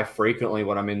semi frequently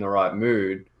when I'm in the right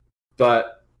mood,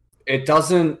 but it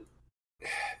doesn't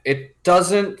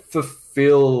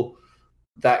fulfill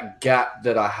that gap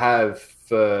that I have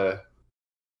for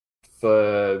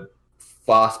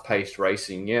fast-paced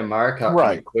racing. Yeah, Mario Kart can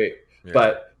Right. be quick, Yeah.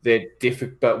 but they're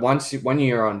difficult. But when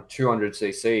you're on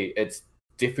 200cc, it's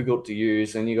difficult to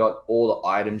use, and you got all the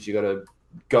items you got to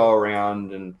go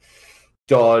around and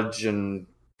dodge and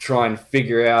try and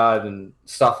figure out and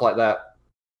stuff like that.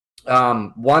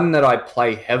 One that I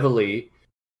play heavily,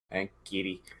 and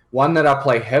giddy. One that I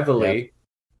play heavily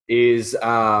is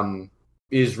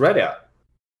Redout,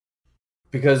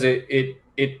 because it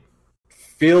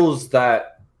feels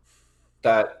that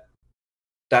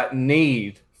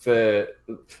need for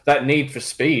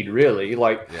speed, really.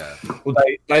 Like, well,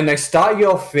 they start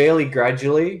you off fairly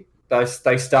gradually.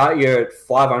 They start you at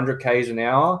 500 k's an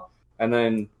hour, and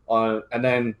then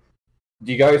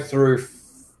you go through.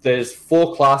 There's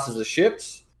 4 classes of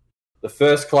ships. The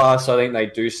first class, I think they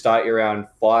do start you around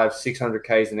 500-600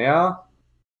 k's an hour,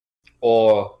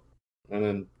 and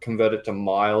then convert it to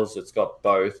miles. It's got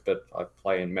both, but I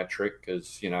play in metric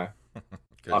because I'm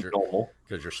normal.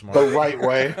 Because you're smart. The right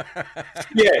way.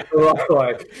 Yeah, the right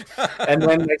way. And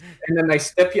then they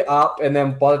step you up, and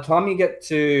then by the time you get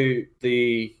to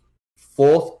the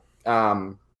fourth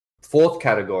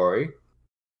category,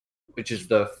 which is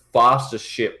the fastest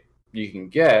ship you can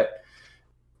get,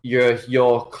 you're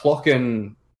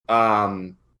clocking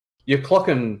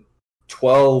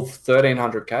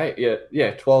 1,200-1,300 k. Yeah,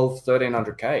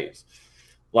 1,200-1,300 k's,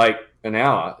 like an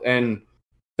hour.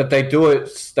 But they do it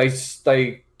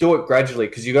gradually,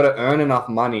 because you got to earn enough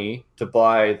money to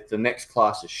buy the next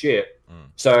class of ship.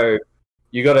 So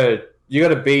you got to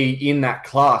be in that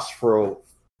class for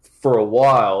a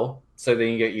while, so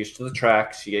then you get used to the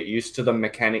tracks, you get used to the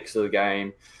mechanics of the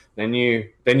game, then you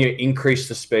increase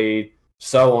the speed,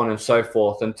 so on and so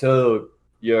forth, until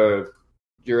you're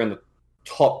in the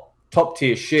top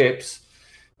tier ships.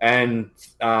 And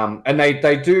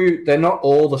they're not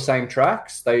all the same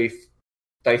tracks. They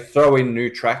throw in new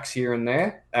tracks here and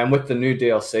there, and with the new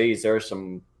DLCs, there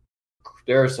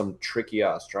are some tricky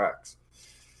ass tracks.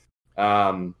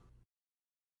 But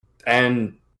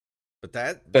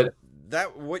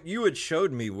that what you had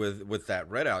showed me with that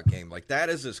Redout game, like, that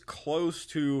is as close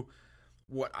to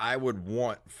what I would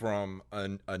want from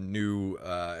a new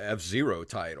F-Zero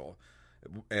title.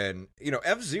 And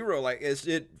F-Zero, like,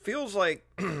 it feels like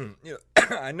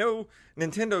I know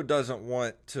Nintendo doesn't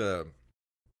want to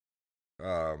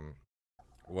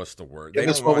what's the word? Give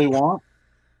us what we want.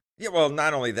 Yeah, well,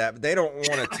 not only that, but they don't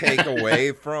want to take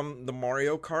away from the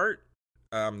Mario Kart,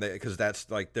 because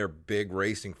that's like their big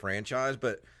racing franchise.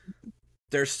 But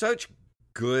there's such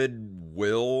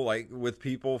goodwill, like, with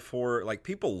people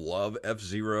people love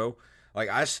F-Zero. Like,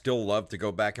 I still love to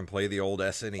go back and play the old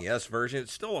SNES version.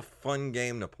 It's still a fun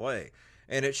game to play,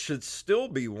 and it should still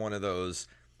be one of those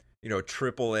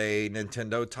AAA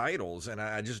Nintendo titles. And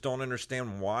I just don't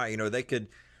understand why.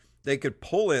 They could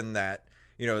pull in that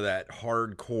that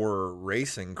hardcore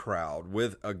racing crowd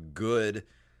with a good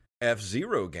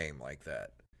F-Zero game like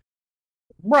that.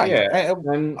 Right. Yeah.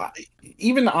 And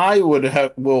even I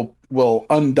will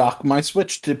undock my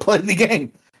Switch to play the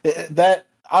game. That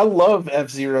I love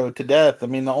F-Zero to death. I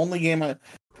mean, the only game I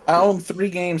own 3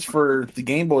 games for the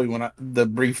Game Boy the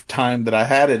brief time that I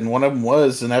had it, and one of them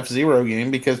was an F-Zero game,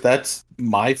 because that's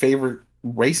my favorite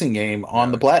racing game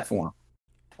on the platform.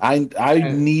 I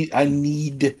need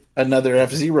another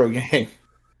F-Zero game.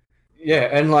 Yeah,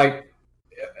 and like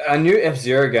a new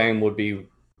F-Zero game would be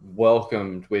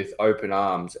welcomed with open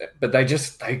arms, but they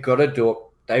got to do it.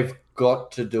 They've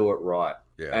got to do it right.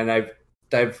 Yeah. And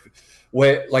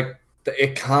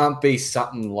it can't be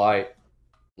something like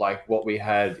what we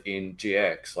had in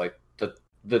GX. Like,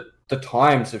 the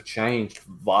times have changed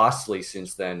vastly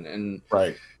since then, and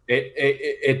right.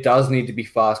 It does need to be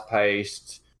fast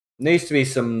paced. Needs to be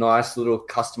some nice little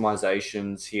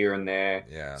customizations here and there.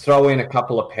 Yeah. Throw in a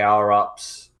couple of power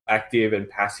ups, active and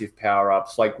passive power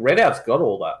ups. Like, Redout's got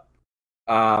all that.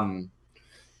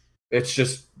 It's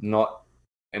just not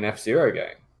an F-Zero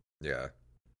game. Yeah.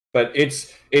 But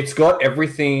it's got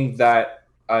everything that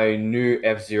a new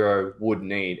F-Zero would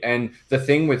need. And the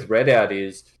thing with Redout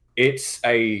is it's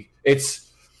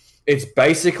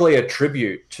basically a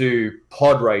tribute to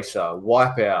Pod Racer,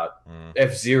 Wipeout,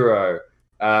 F-Zero.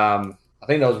 I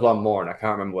think there was one more, and I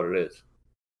can't remember what it is.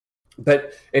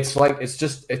 But it's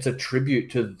a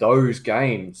tribute to those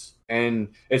games, and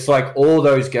it's like all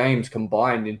those games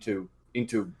combined into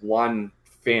one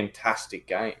fantastic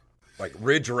game. Like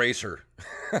Ridge Racer,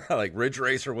 like Ridge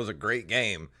Racer was a great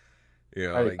game.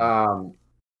 The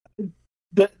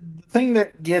thing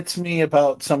that gets me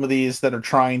about some of these that are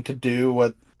trying to do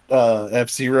what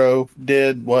F-Zero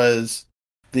did was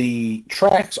the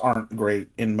tracks aren't great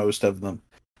in most of them.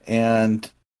 And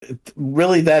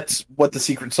really, that's what the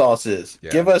secret sauce is.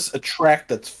 Yeah. Give us a track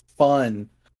that's fun,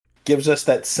 gives us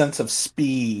that sense of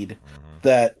speed, Mm-hmm.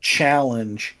 that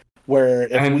challenge, where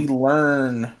if And we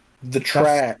learn the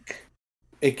track,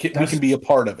 we can be a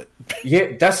part of it.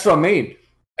 Yeah, that's what I mean.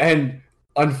 And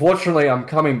unfortunately, I'm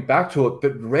coming back to it,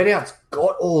 but Redout's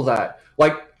got all that.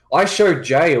 Like, I showed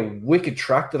Jay a wicked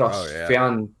track that I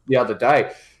found the other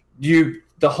day. The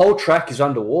whole track is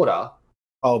underwater.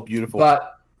 Oh, beautiful!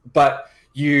 But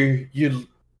you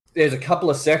there's a couple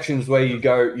of sections where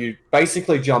you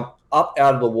basically jump up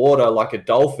out of the water like a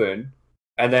dolphin,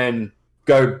 and then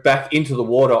go back into the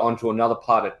water onto another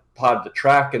part of the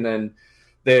track, and then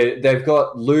they've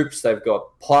got loops, they've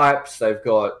got pipes, they've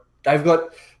got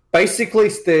basically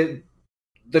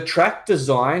the track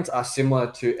designs are similar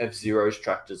to F-Zero's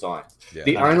track designs. Yeah,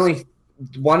 the only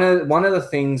one of the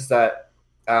things that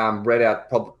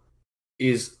Redout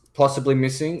is possibly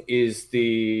missing is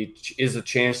a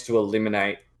chance to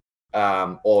eliminate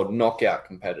or knock out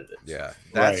competitors. Yeah,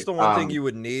 that's the one thing you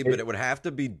would need, but it would have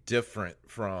to be different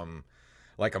from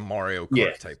like a Mario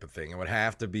Kart type of thing. It would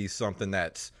have to be something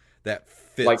that fits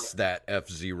like, that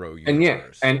F-Zero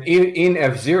universe. And in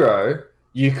F-Zero,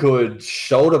 you could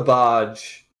shoulder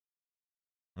barge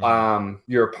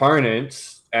your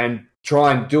opponents and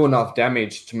try and do enough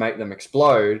damage to make them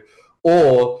explode,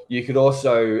 or you could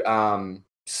also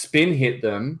spin hit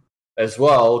them as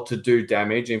well to do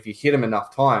damage. And if you hit them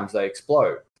enough times, they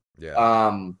explode.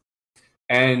 Yeah.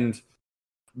 And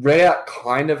Redout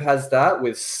kind of has that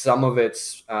with some of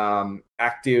its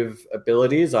active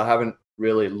abilities. I haven't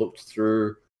really looked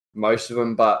through most of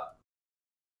them, but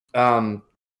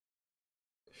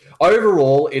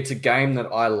overall, it's a game that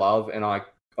I love and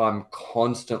I'm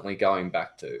constantly going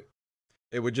back to.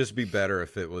 It would just be better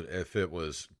if it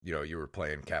was you were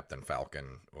playing Captain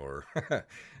Falcon, or it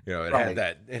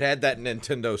had that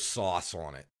Nintendo sauce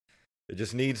on it. It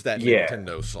just needs that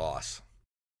Nintendo sauce.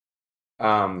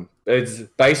 It's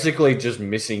basically just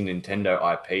missing Nintendo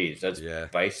IPs. That's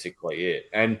basically it.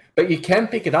 But you can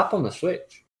pick it up on the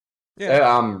Switch. Yeah.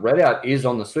 Redout is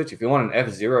on the Switch. If you want an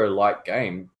F-Zero like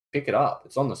game, pick it up.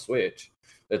 It's on the Switch.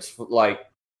 It's like,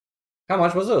 how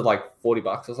much was it? Like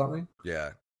 $40 or something?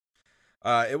 Yeah.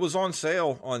 It was on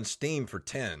sale on Steam for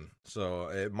 $10, so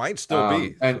it might still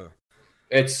be. And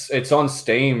it's on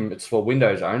Steam. It's for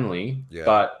Windows only,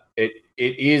 but it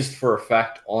is for a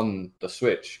fact on the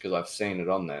Switch because I've seen it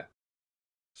on there.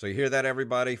 So you hear that,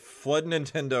 everybody? Flood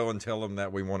Nintendo and tell them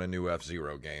that we want a new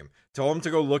F-Zero game. Tell them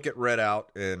to go look at Redout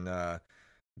and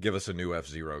give us a new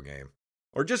F-Zero game,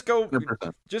 or just go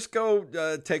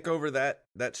 100%. Take over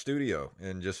that studio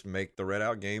and just make the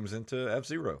Redout games into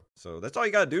F-Zero. So that's all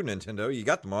you got to do, Nintendo. You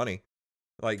got the money.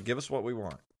 Like, give us what we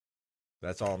want.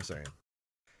 That's all I'm saying.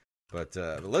 But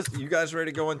you guys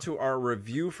ready to go into our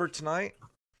review for tonight?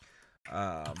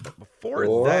 But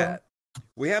before that,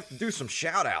 we have to do some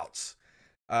shout outs.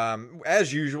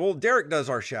 As usual, Derek does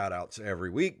our shout outs every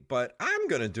week, but I'm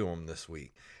going to do them this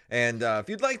week. And if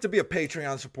you'd like to be a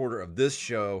Patreon supporter of this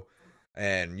show,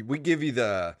 and we give you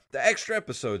the extra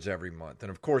episodes every month. And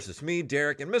of course, it's me,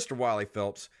 Derek, and Mr. Wally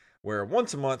Phelps, where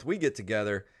once a month we get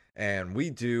together and we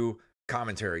do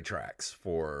commentary tracks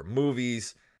for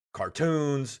movies,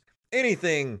 cartoons,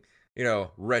 anything,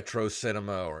 retro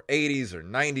cinema or 80s or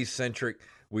 90s centric.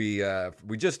 We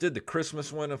just did the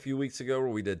Christmas one a few weeks ago where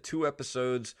we did 2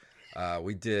 episodes.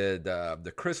 We did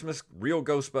the Christmas Real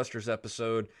Ghostbusters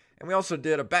episode, and we also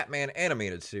did a Batman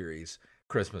animated series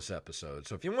Christmas episode.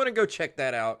 So if you want to go check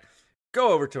that out,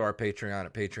 go over to our Patreon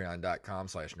at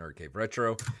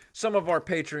patreon.com/nerdcaveretro. Some of our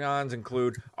Patreons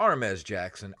include RMS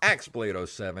Jackson,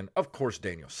 AxeBlade07, of course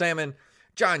Daniel Salmon,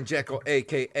 John Jekyll,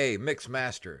 a.k.a.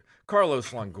 Mixmaster,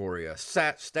 Carlos Longoria,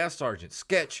 Staff Sergeant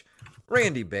Sketch,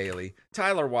 Randy Bailey,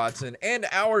 Tyler Watson, and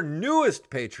our newest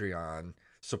Patreon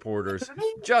supporters,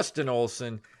 Justin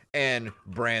Olson and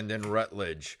Brandon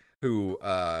Rutledge, who,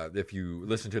 if you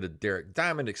listen to the Derek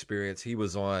Diamond Experience, he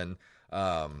was on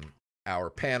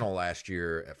our panel last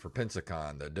year for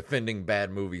Pensacon, the Defending Bad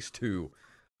Movies 2.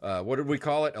 What did we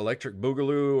call it? Electric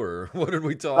Boogaloo, or what did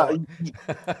we call it?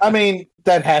 I mean,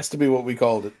 that has to be what we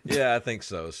called it. Yeah, I think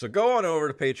so. So go on over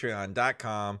to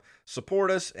patreon.com,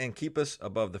 support us, and keep us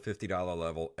above the $50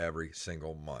 level every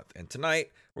single month. And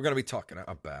tonight, we're going to be talking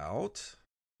about...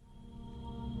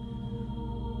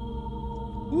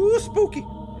 Ooh, spooky!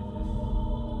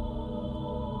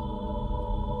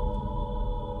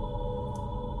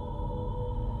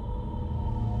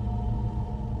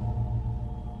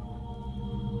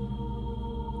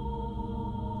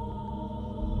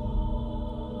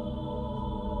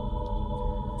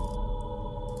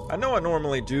 I know I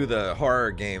normally do the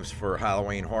horror games for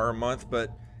Halloween Horror Month,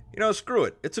 but screw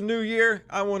it. It's a new year.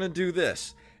 I want to do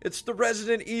this. It's the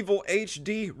Resident Evil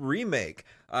HD remake.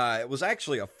 It was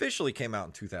actually officially came out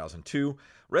in 2002.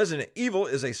 Resident Evil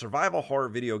is a survival horror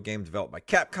video game developed by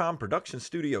Capcom Production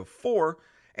Studio 4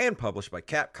 and published by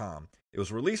Capcom. It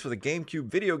was released for the GameCube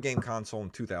video game console in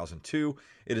 2002.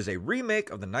 It is a remake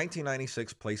of the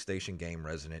 1996 PlayStation game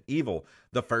Resident Evil,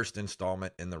 the first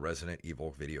installment in the Resident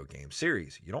Evil video game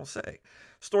series. You don't say.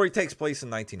 Story takes place in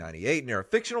 1998 near a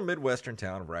fictional Midwestern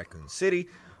town of Raccoon City,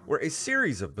 where a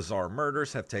series of bizarre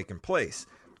murders have taken place.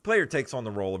 The player takes on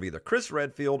the role of either Chris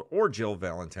Redfield or Jill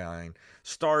Valentine,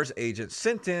 STARS agent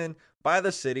sent in by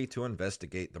the city to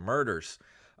investigate the murders.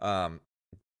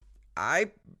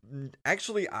 I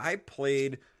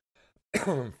played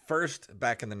first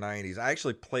back in the 90s. I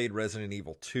actually played Resident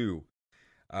Evil 2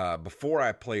 before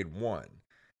I played 1.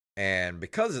 And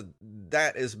because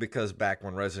back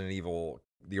when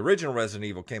the original Resident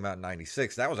Evil came out in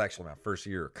 96, that was actually my first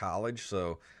year of college.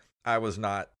 So I was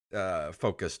not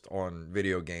focused on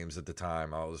video games at the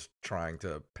time. I was trying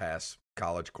to pass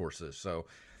college courses. So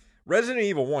Resident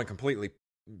Evil 1 completely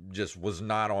just was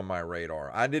not on my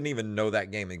radar. I didn't even know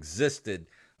that game existed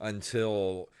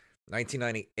until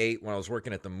 1998 when I was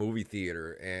working at the movie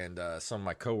theater, and some of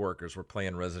my coworkers were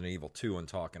playing Resident Evil 2 and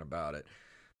talking about it.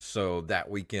 So that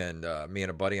weekend, me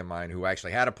and a buddy of mine who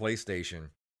actually had a PlayStation,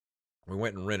 we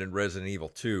went and rented Resident Evil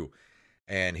 2,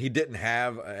 and he didn't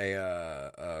have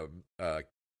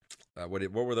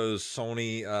what were those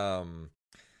Sony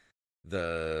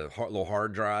the little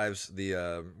hard drives,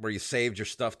 the where you saved your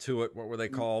stuff to it. What were they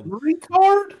called? Memory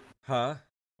card? Huh?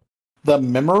 The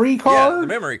memory card? Yeah, the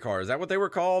memory card. Is that what they were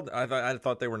called? I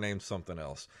thought they were named something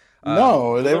else.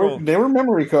 No, they were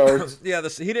memory cards. Yeah,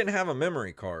 he didn't have a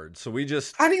memory card, so we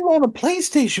just. How do you own a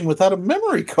PlayStation without a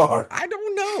memory card? I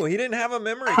don't know. He didn't have a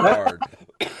memory card.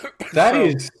 That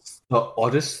is the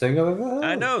oddest thing I've ever heard.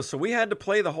 I know. So we had to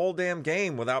play the whole damn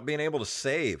game without being able to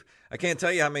save. I can't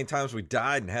tell you how many times we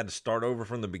died and had to start over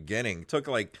from the beginning. It took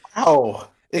like. Oh,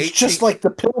 it's 18... just like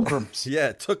the Pilgrims. Yeah,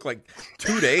 it took like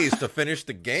 2 days to finish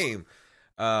the game.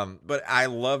 But I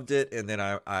loved it, and then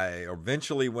I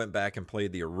eventually went back and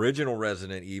played the original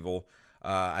Resident Evil.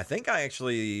 I think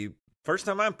first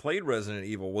time I played Resident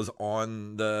Evil was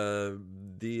on the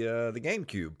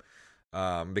GameCube,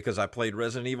 because I played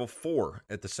Resident Evil 4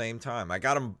 at the same time. I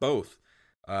got them both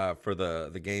for the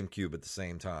GameCube at the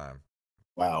same time.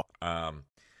 Wow.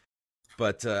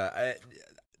 But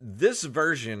this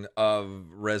version of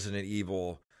Resident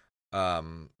Evil,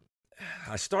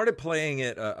 I started playing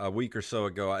it a week or so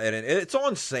ago, and it's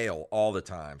on sale all the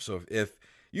time. So if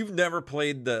you've never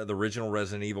played the original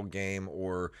Resident Evil game,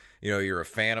 or you're a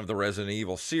fan of the Resident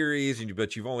Evil series,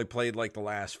 but you've only played like the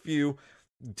last few,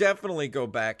 definitely go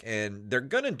back. And they're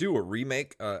gonna do a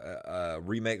remake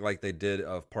like they did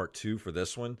of Part 2 for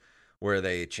this one, where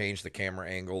they changed the camera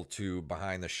angle to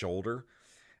behind the shoulder.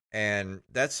 And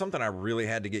that's something I really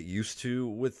had to get used to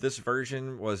with this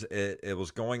version. Was it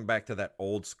was going back to that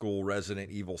old school Resident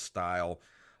Evil style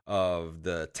of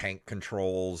the tank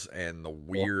controls and the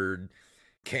weird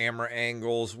camera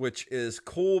angles, which is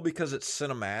cool because it's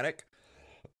cinematic,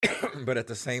 but at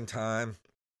the same time,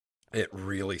 it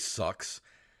really sucks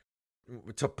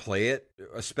to play it,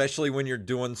 especially when you're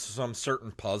doing some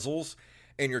certain puzzles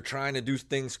and you're trying to do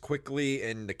things quickly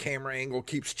and the camera angle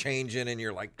keeps changing and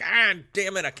you're like, God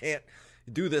damn it, I can't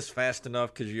do this fast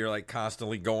enough because you're like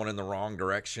constantly going in the wrong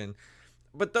direction.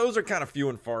 But those are kind of few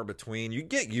and far between. You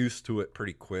get used to it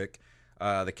pretty quick,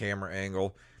 the camera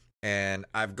angle. And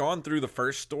I've gone through the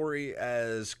first story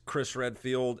as Chris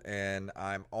Redfield, and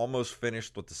I'm almost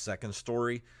finished with the second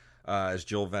story as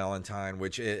Jill Valentine,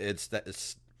 which it's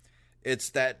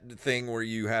that thing where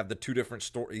you have the two different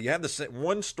stories. You have the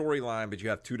one storyline, but you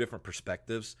have two different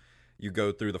perspectives. You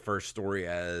go through the first story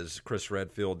as Chris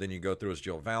Redfield, then you go through as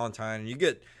Jill Valentine, and you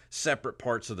get separate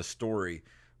parts of the story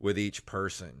with each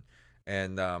person.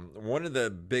 And one of the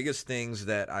biggest things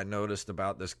that I noticed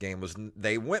about this game was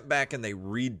they went back and they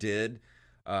redid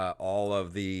all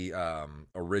of the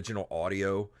original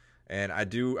audio. And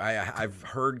I've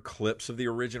heard clips of the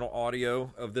original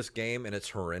audio of this game, and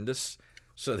it's horrendous.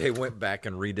 So they went back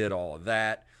and redid all of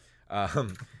that.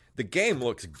 The game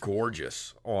looks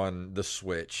gorgeous on the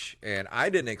Switch, and I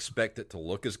didn't expect it to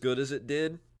look as good as it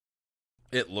did.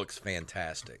 It looks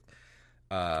fantastic.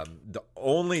 The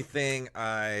only thing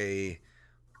I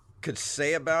could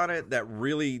say about it that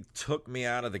really took me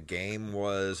out of the game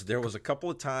was there was a couple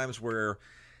of times where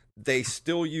they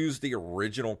still used the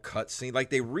original cutscene. Like,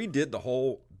 they redid the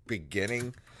whole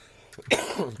beginning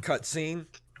cutscene.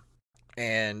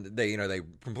 And they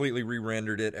completely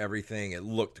re-rendered it, everything. It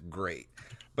looked great.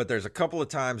 but there's a couple of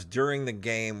times during the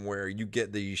game where you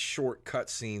get these short cut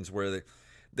scenes where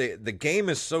the game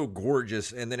is so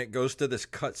gorgeous, and then it goes to this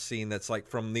cut scene that's like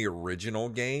from the original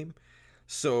game.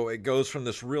 So it goes from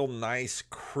this real nice,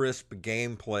 crisp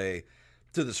gameplay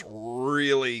to this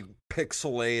really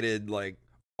pixelated, like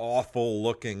awful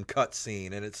looking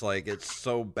cutscene, and it's like it's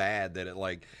so bad that it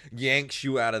like yanks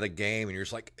you out of the game, and you're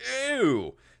just like,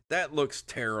 ew, that looks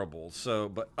terrible. So,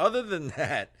 but other than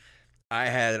that, I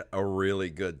had a really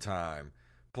good time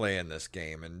playing this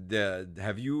game. And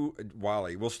have you,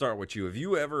 Wally? We'll start with you. Have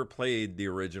you ever played the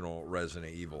original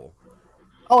Resident Evil?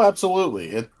 Oh, absolutely.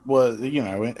 It was,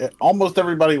 almost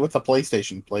everybody with a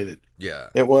PlayStation played it. Yeah.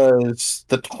 It was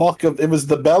it was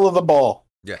the belle of the ball.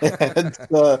 Yeah.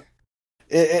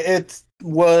 It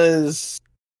was.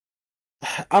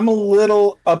 I'm a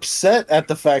little upset at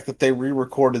the fact that they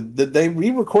re-recorded. Did they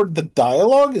re-record the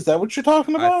dialogue? Is that what you're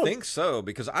talking about? I think so,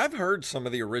 because I've heard some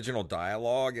of the original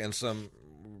dialogue, and from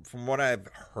what I've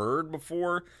heard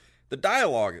before, the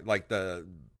dialogue, like the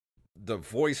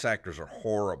voice actors are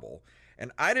horrible.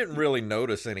 And I didn't really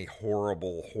notice any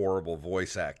horrible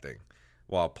voice acting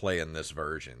while playing this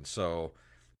version. So,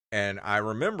 and I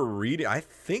remember reading, I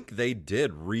think they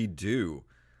did redo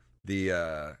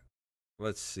the,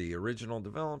 let's see, original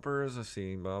developers. Let's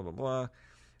see, blah, blah,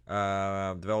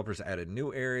 blah. Developers added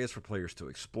new areas for players to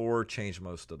explore, changed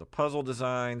most of the puzzle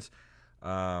designs.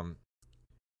 Let's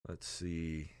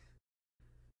see.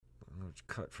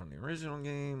 Cut from the original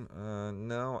game.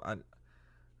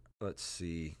 Let's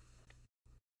see.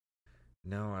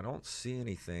 No, I don't see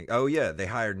anything. Oh, yeah, they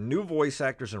hired new voice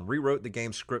actors and rewrote the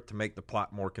game script to make the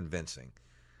plot more convincing.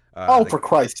 For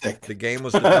Christ's sake. The game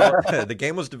was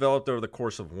developed over the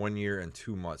course of 1 year and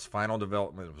 2 months. Final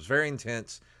development was very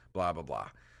intense, blah, blah, blah.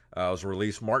 It was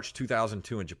released March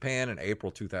 2002 in Japan and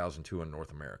April 2002 in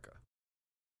North America.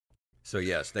 So,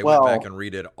 yes, they went back and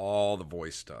redid all the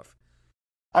voice stuff.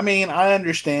 I mean, I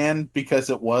understand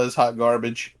because it was hot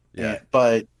garbage,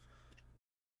 but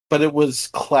it was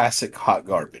classic hot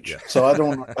garbage. Yeah. So I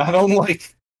don't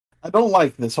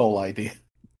like this whole idea.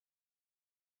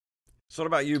 So what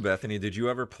about you, Bethany? Did you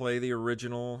ever play the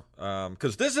original?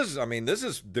 Because this is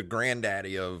the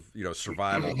granddaddy of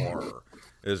survival horror.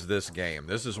 Is this game?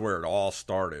 This is where it all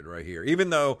started, right here. Even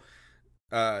though,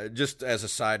 just as a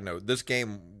side note, this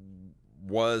game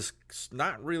was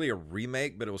not really a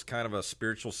remake, but it was kind of a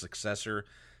spiritual successor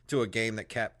to a game that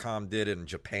Capcom did in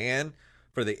Japan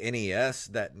for the NES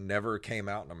that never came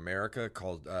out in America,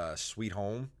 called Sweet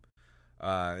Home.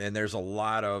 And there's a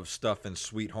lot of stuff in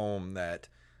Sweet Home that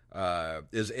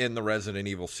is in the Resident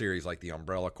Evil series, like the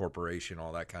Umbrella Corporation,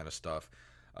 all that kind of stuff.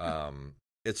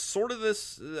 It's sort of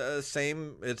this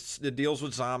same. It deals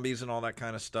with zombies and all that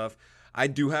kind of stuff. I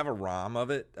do have a ROM of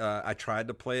it. I tried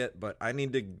to play it, but I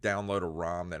need to download a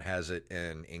ROM that has it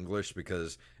in English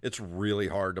because it's really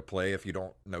hard to play if you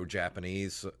don't know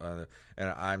Japanese. And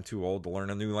I'm too old to learn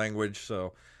a new language,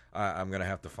 so I'm going to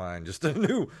have to find just a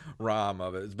new ROM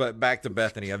of it. But back to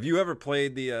Bethany. Have you ever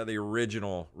played the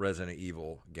original Resident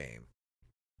Evil game?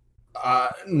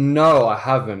 No, I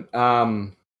haven't.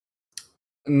 No,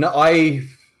 I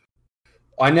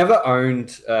never owned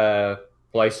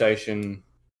PlayStation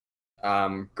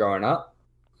growing up.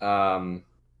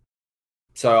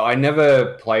 So I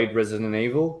never played Resident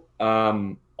Evil.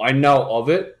 I know of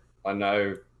it. I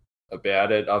know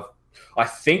about it. I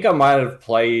think I might have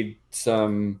played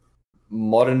some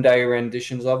modern day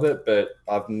renditions of it, but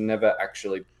I've never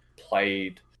actually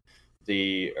played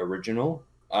the original.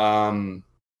 And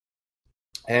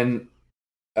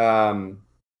at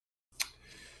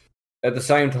the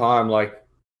same time, like,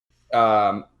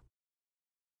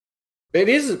 it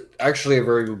is actually a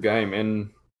very good game,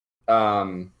 and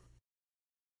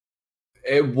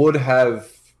it would have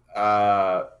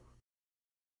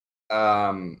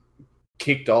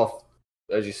kicked off,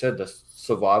 as you said, the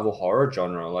survival horror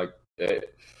genre. Like,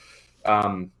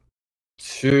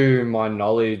 to my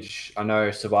knowledge, I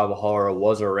know survival horror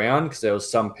was around because there was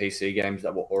some PC games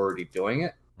that were already doing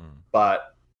it,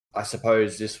 but I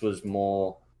suppose this was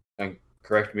more, and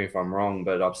correct me if I'm wrong,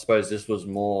 but I suppose this was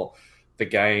more the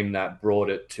game that brought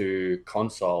it to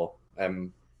console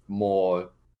and more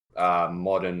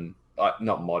modern,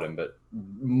 not modern, but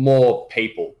more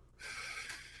people,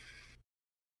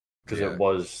 because it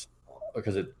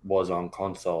was on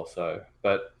console. So,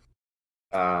 but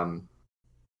I've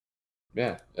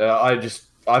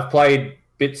played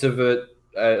bits of it,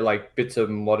 like bits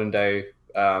of modern day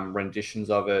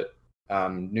renditions of it,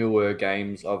 newer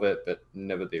games of it, but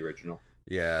never the original.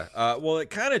 Yeah. Well, it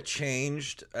kind of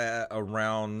changed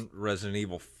around Resident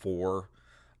Evil 4.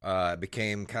 It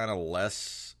became kind of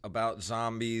less about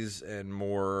zombies and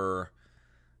more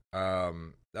I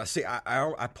see.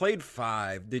 I played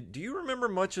 5. Do you remember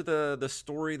much of the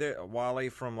story there, Wally,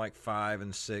 from like 5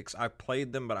 and 6? I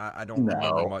played them, but I don't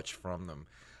remember No. much from them.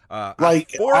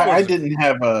 Like 4 I was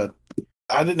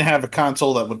didn't have a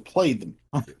console that would play them.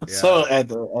 So yeah. at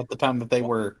the time that they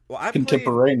were Well,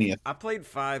 contemporaneous. I played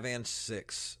 5 and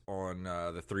 6 on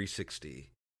the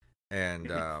 360,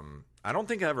 and I don't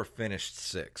think I ever finished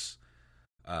 6.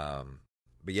 But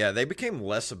yeah, they became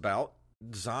less about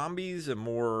zombies and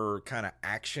more kind of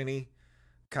actiony,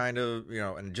 kind of,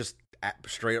 and just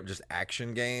straight up just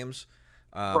action games.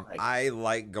 Right. I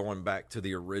like going back to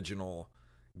the original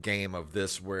game of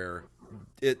this, where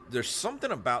there's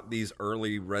something about these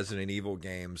early Resident Evil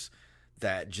games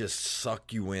that just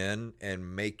suck you in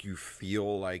and make you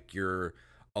feel like you're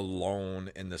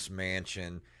alone in this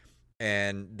mansion.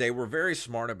 And they were very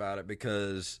smart about it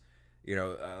because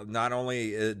not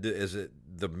only is it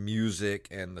the music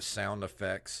and the sound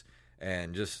effects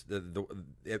and just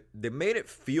they made it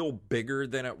feel bigger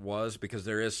than it was, because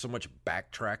there is so much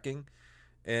backtracking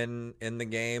in the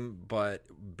game, but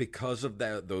because of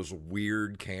those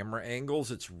weird camera angles,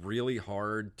 it's really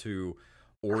hard to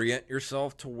orient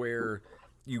yourself to where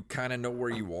you kind of know where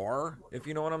you are, if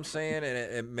you know what I'm saying. And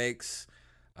it makes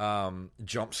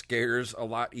jump scares a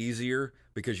lot easier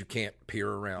because you can't peer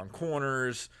around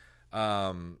corners.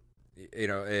 You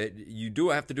do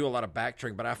have to do a lot of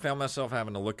backtracking, but I found myself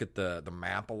having to look at the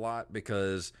map a lot,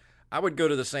 because I would go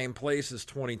to the same places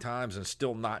 20 times and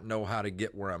still not know how to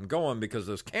get where I'm going, because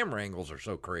those camera angles are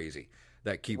so crazy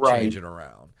that keep changing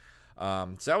around.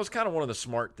 So that was kind of one of the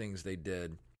smart things they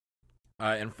did.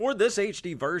 And for this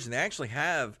HD version, they actually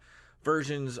have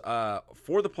versions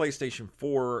for the PlayStation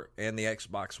 4 and the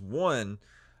Xbox One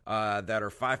that are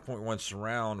 5.1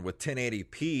 surround with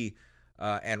 1080p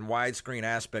and widescreen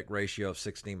aspect ratio of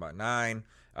 16:9.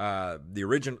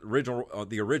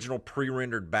 The original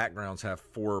pre-rendered backgrounds have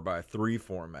 4:3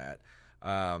 format.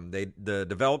 The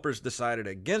developers decided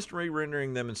against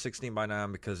re-rendering them in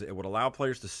 16:9 because it would allow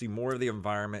players to see more of the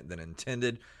environment than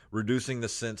intended, reducing the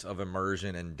sense of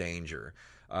immersion and danger.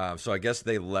 So I guess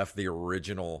they left the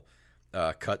original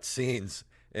cut scenes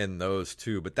in those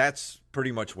too, but that's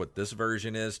pretty much what this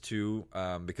version is too,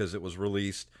 because it was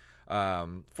released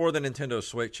for the Nintendo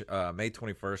Switch May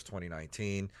 21st,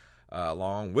 2019,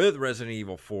 along with Resident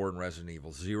Evil 4 and Resident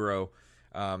Evil 0.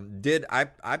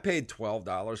 I paid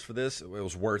 $12 for this. It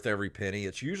was worth every penny.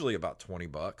 It's usually about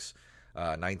 $20,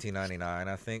 $19.99,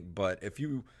 I think. But if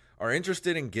you are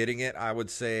interested in getting it, I would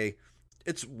say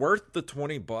it's worth the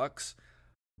 $20.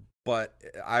 But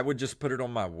I would just put it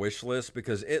on my wish list,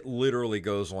 because it literally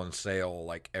goes on sale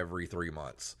like every 3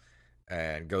 months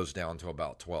and goes down to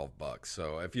about $12.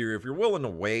 So if you're willing to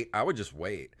wait, I would just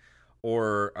wait.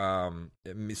 Or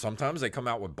sometimes they come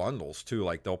out with bundles too,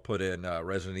 like they'll put in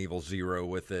Resident Evil 0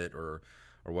 with it, or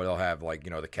what they'll have, like,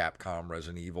 the Capcom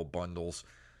Resident Evil bundles.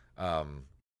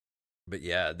 But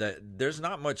yeah, there's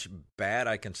not much bad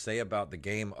I can say about the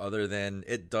game, other than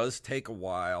it does take a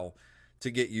while to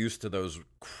get used to those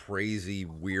crazy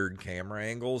weird camera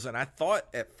angles. And I thought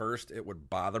at first it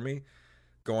would bother me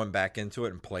going back into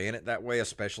it and playing it that way,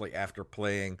 especially after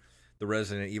playing the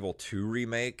Resident Evil 2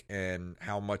 remake, and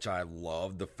how much I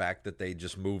loved the fact that they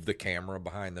just moved the camera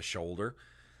behind the shoulder.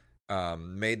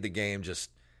 Made the game just,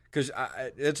 because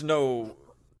it's no,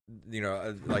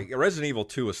 like Resident Evil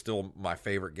 2 is still my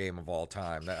favorite game of all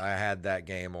time. I had that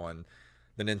game on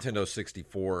the Nintendo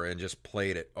 64 and just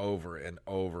played it over and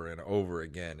over and over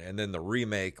again. And then the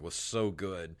remake was so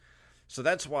good. So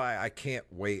that's why I can't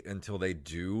wait until they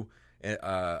do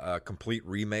a complete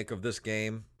remake of this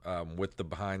game with the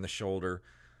behind the shoulder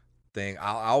thing.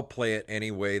 I'll play it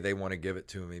any way they want to give it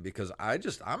to me, because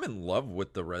I'm in love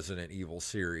with the Resident Evil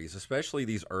series, especially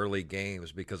these early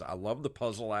games, because I love the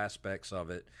puzzle aspects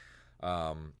of it.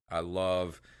 I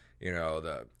love,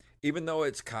 even though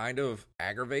it's kind of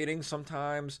aggravating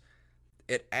sometimes,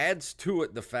 it adds to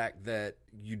it the fact that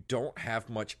you don't have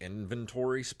much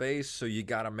inventory space, so you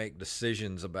got to make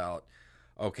decisions about,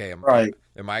 okay,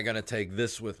 am I going to take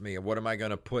this with me, and what am I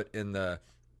going to put in the,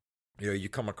 you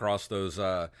come across those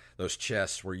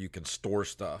chests where you can store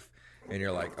stuff, and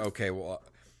you're like, okay, well,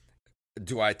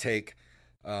 do I take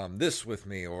this with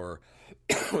me, or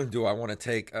do I want to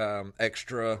take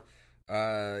extra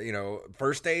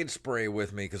first aid spray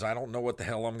with me, because I don't know what the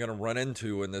hell I'm going to run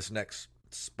into in this next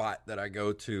spot that I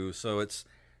go to. So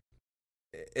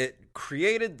it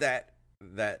created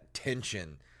that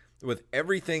tension with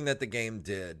everything that the game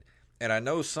did. And I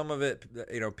know some of it,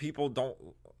 people don't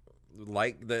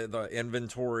like the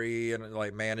inventory and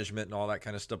like management and all that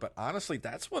kind of stuff, but honestly,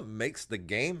 that's what makes the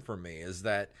game for me, is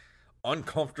that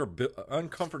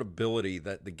uncomfortability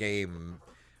that the game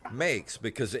makes,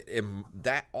 because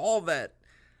that all that,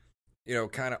 you know,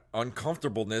 kind of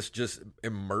uncomfortableness just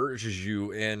immerses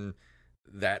you in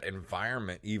that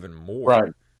environment even more.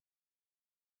 Right.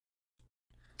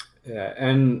 Yeah,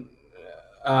 and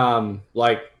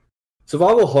like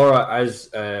survival horror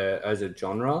as a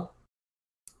genre,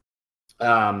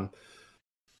 um,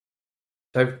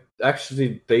 they've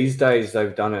actually these days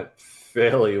they've done it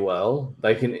fairly well.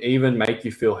 They can even make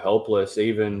you feel helpless,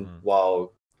 even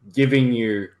while giving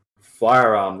you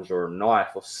firearms or a knife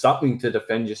or something to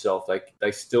defend yourself.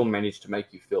 They still manage to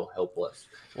make you feel helpless.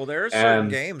 Well, there are certain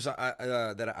games that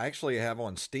I actually have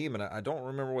on Steam, and I don't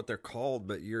remember what they're called,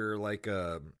 but you're like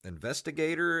a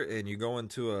investigator, and you go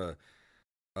into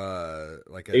a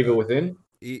Evil Within.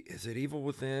 Is it Evil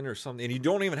Within or something? And you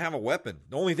don't even have a weapon.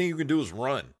 The only thing you can do is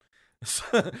run.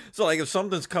 So like if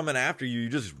something's coming after you, you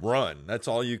just run. That's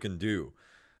all you can do.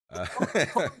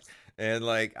 And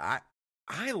like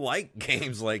I like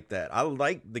games like that. I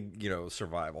like the, you know,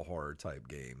 survival horror type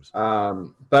games.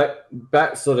 But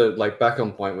back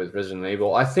on point with Resident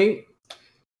Evil, I think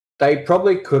they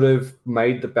probably could have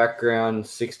made the background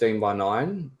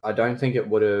 16:9. I don't think it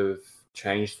would have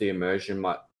changed the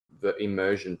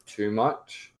immersion too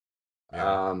much.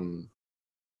 Yeah.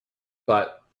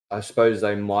 But I suppose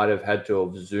they might have had to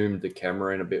have zoomed the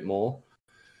camera in a bit more.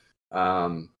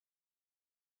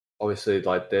 Obviously,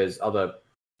 like there's other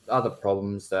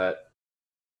problems that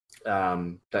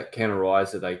that can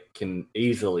arise that they can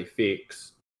easily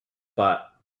fix, but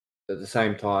at the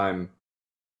same time,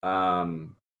 I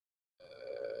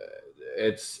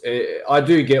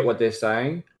do get what they're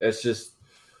saying. It's just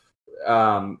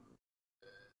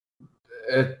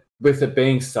with it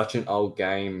being such an old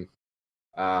game,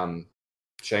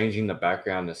 changing the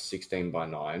background to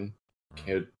 16:9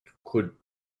 could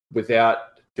without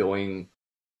doing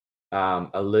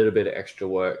a little bit of extra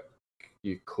work,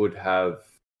 you could have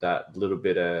that little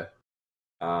bit of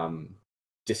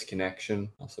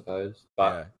disconnection, I suppose.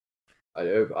 But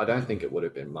yeah. I don't think it would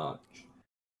have been much.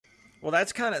 Well,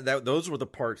 that's kind of that. Those were the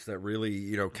parts that really,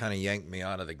 you know, kind of yanked me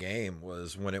out of the game,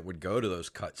 was when it would go to those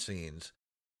cutscenes,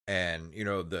 and you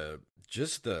know the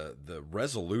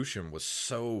resolution was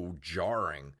so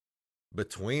jarring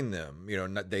between them. You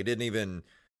know, they didn't even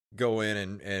go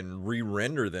in and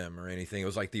re-render them or anything. It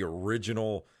was like the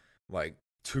original, like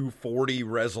 240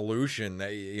 resolution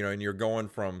that, you know, and you're going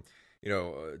from, you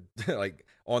know, like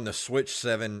on the Switch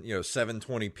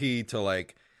 720p to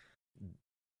like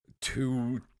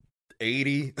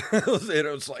 280. And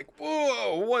it was like,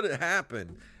 whoa, what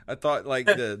happened? I thought like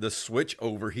the Switch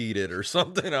overheated or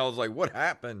something. I was like, what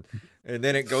happened? And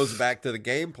then it goes back to the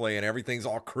gameplay and everything's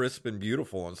all crisp and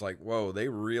beautiful. And it's like, whoa, they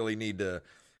really need to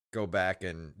go back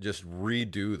and just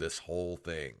redo this whole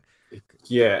thing.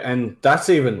 Yeah, and that's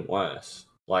even worse.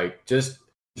 Like just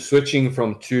switching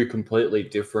from two completely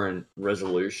different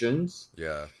resolutions.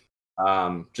 Yeah.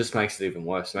 Just makes it even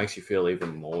worse. It makes you feel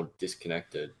even more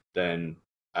disconnected than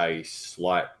a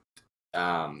slight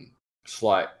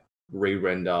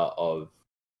re-render of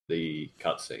the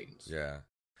cutscenes. Yeah.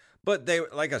 But they,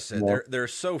 like I said, they're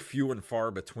so few and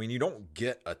far between. You don't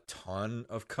get a ton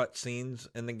of cutscenes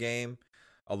in the game.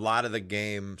 A lot of the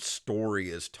game story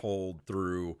is told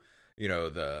through, you know,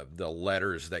 the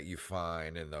letters that you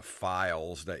find and the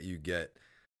files that you get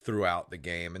throughout the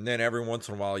game. And then every once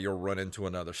in a while you'll run into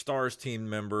another STARS team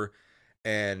member,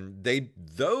 and they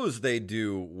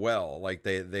do well. Like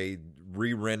they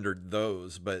re-rendered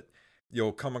those, but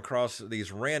you'll come across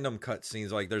these random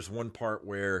cutscenes. Like there's one part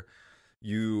where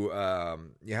you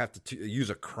have to use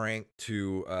a crank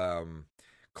to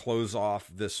close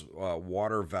off this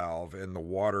water valve, and the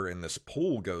water in this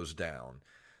pool goes down.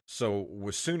 So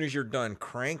as soon as you're done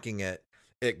cranking it,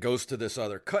 it goes to this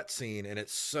other cutscene, and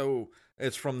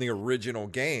it's from the original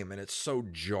game, and it's so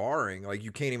jarring. Like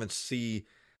you can't even see,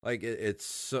 like it's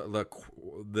so,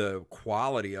 the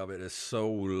quality of it is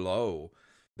so low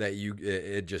that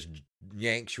it just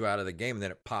yanks you out of the game, and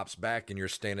then it pops back, and you're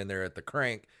standing there at the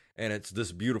crank, and it's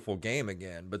this beautiful game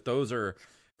again. But those are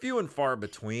few and far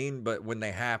between, but when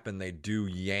they happen, they do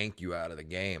yank you out of the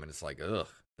game, and it's like, ugh,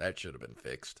 that should have been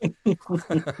fixed.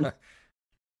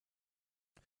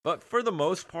 But for the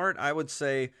most part, I would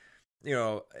say, you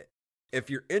know,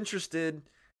 if you're interested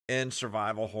in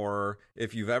survival horror,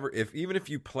 even if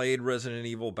you played Resident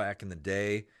Evil back in the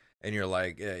day, and you're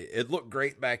like, hey, it looked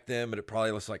great back then, but it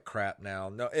probably looks like crap now.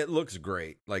 No, it looks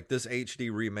great. Like this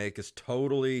HD remake is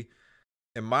totally,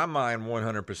 in my mind,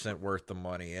 100% worth the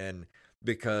money. And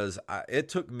because it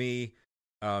took me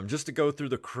just to go through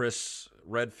the Chris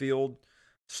Redfield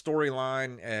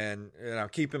storyline, and you know,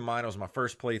 keep in mind it was my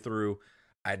first playthrough.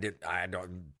 I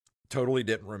totally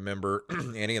didn't remember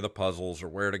any of the puzzles or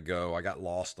where to go. I got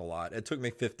lost a lot. It took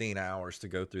me 15 hours to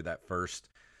go through that first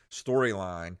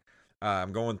storyline.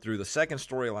 I'm going through the second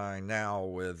storyline now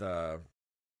with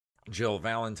Jill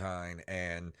Valentine,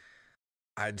 and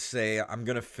I'd say I'm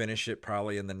going to finish it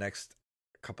probably in the next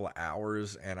couple of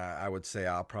hours, and I would say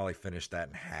I'll probably finish that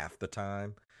in half the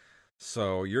time.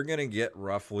 So you're going to get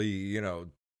roughly,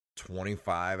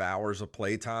 25 hours of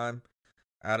playtime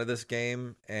out of this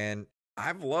game, and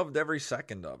I've loved every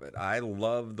second of it. I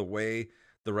love the way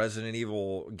the Resident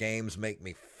Evil games make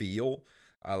me feel.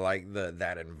 I like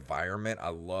that environment. I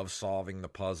love solving the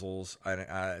puzzles.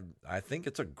 I think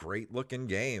it's a great looking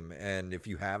game, and if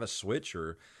you have a Switch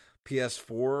or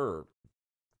PS4 or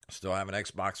still have an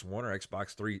Xbox One or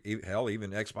Xbox 3, hell,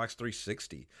 even Xbox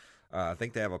 360, I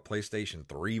think they have a PlayStation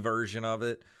 3 version of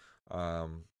it.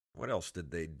 What else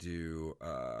did they do?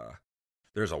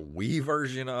 There's a Wii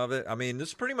version of it. I mean,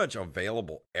 it's pretty much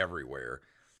available everywhere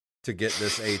to get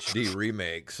this HD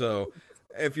remake. So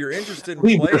if you're interested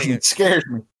in playing it, scares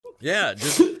me. Yeah,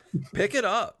 just pick it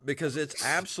up because it's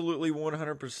absolutely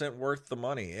 100% worth the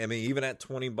money. I mean, even at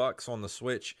 $20 on the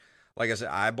Switch, like I said,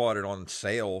 I bought it on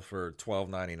sale for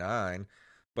 $12.99.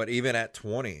 But even at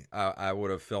 20, I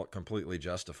would have felt completely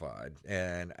justified.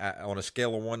 And on a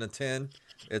scale of 1 to 10,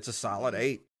 it's a solid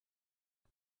 8.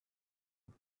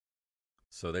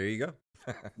 So there you go.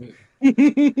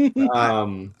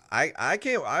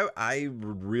 I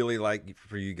would really like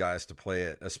for you guys to play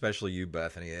it, especially you,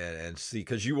 Bethany, and see,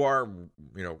 because you are,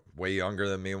 way younger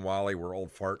than me and Wally. We're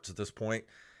old farts at this point.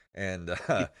 And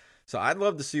so I'd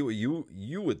love to see what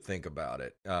you would think about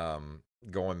it,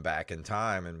 going back in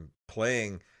time and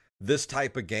playing this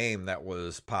type of game that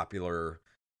was popular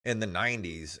in the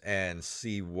 90s and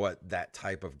see what that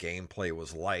type of gameplay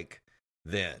was like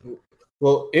then.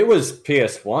 Well, it was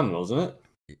PS1, wasn't it?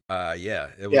 Yeah,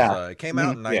 it was. It came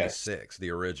out in '96,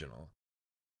 the original.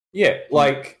 Yeah,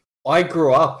 like I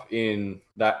grew up in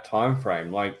that time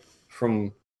frame. Like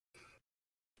from,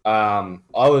 I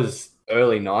was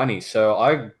early '90s, so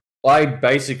I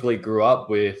basically grew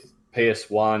up with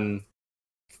PS1,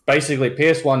 basically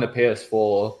PS1 to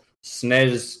PS4,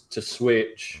 SNES to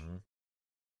Switch,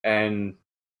 and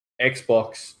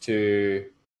Xbox to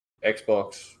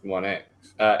Xbox One X,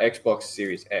 Xbox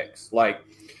Series X. Like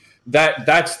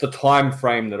that's the time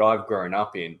frame that I've grown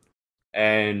up in.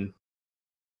 And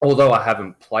although I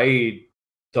haven't played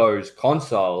those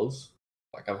consoles,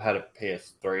 like I've had a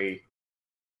PS3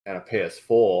 and a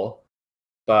PS4,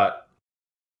 but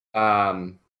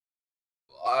I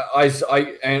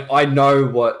know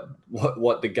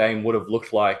what the game would have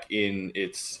looked like in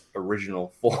its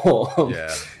original form.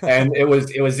 Yeah. And it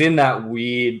was in that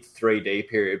weird 3D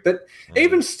period. But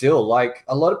even still, like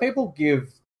a lot of people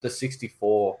give the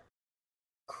 64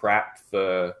 crap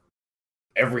for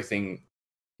everything,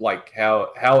 like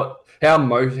how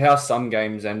some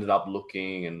games ended up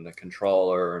looking and the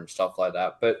controller and stuff like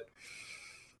that. But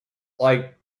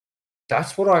like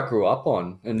that's what I grew up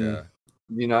on. And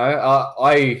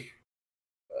I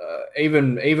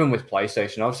even with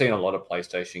PlayStation, I've seen a lot of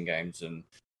PlayStation games,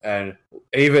 and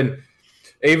even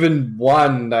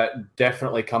one that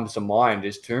definitely comes to mind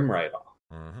is Tomb Raider.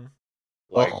 Mm-hmm.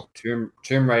 Like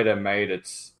Tomb Raider made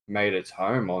its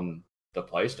home on the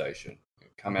PlayStation.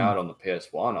 It came out on the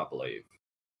PS1, I believe.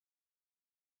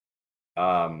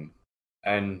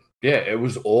 And yeah, it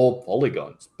was all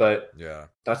polygons, but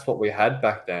that's what we had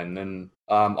back then. And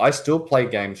I still play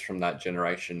games from that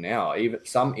generation now,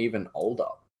 even older.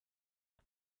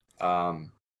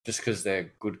 Just because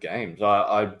they're good games.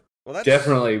 I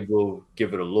definitely will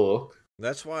give it a look.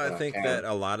 That's why I think that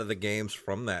a lot of the games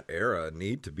from that era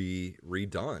need to be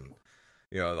redone.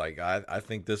 Like I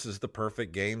think this is the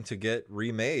perfect game to get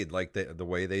remade, like the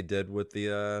way they did with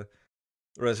the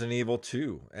Resident Evil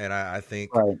 2. And I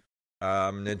think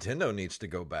Nintendo needs to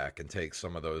go back and take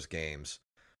some of those games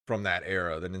from that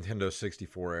era, the Nintendo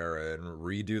 64 era, and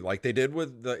redo like they did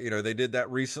with they did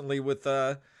that recently with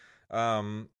Pod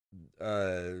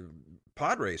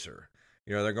Racer.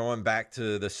 They're going back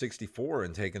to the 64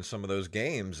 and taking some of those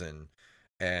games and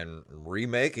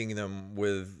remaking them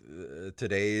with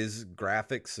today's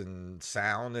graphics and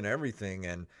sound and everything,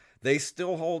 and they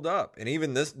still hold up. And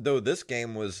even this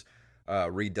game was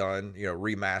redone,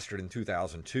 remastered in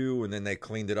 2002, and then they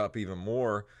cleaned it up even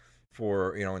more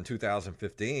for in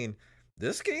 2015.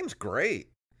 This game's great.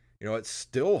 It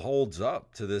still holds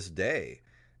up to this day.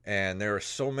 And there are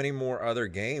so many more other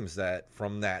games that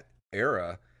from that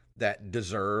era that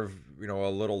deserve, a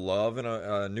little love and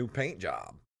a new paint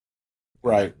job.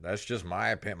 Right. That's just my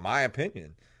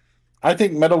opinion. I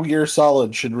think Metal Gear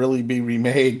Solid should really be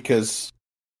remade because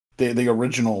the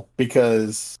original,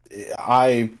 because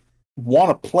I want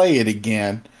to play it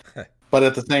again, but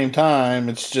at the same time,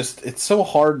 it's so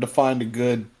hard to find a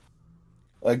good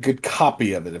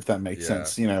copy of it, if that makes Yeah.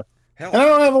 sense, you know. Hell, And I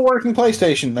don't have a working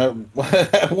PlayStation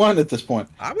one at this point.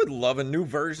 I would love a new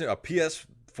version, a PS4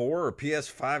 or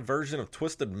PS5 version of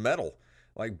Twisted Metal.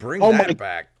 Like, bring Oh my that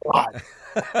back. God.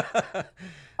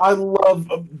 I love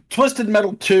Twisted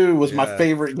Metal 2 was my Yeah.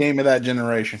 favorite game of that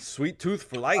generation. Sweet Tooth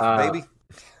for life, baby.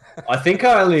 I think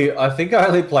I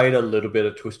only played a little bit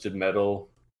of Twisted Metal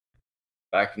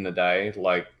back in the day.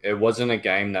 Like, it wasn't a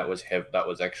game that was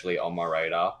actually on my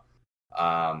radar.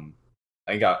 I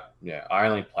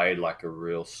only played like a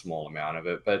real small amount of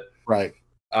it, but Right.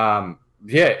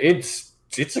 it's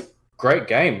a great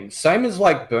game. Same as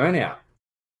like Burnout.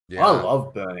 Yeah. I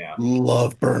love Burnout.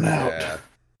 Love Burnout.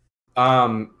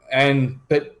 Yeah.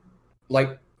 But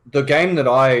like the game that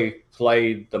I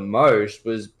played the most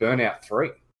was Burnout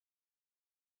 3.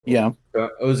 Yeah.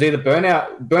 It was either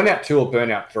Burnout 2 or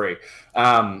Burnout 3.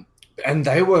 And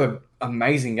they were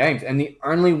amazing games. And the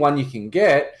only one you can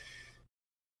get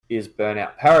is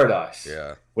Burnout Paradise.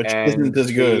 Yeah. Which isn't as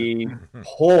good. The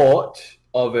port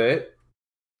of it,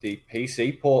 the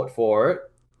PC port for it,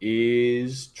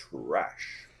 is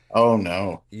trash. Oh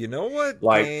no. You know what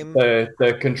Like game?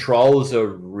 the controls are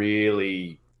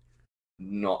really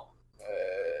not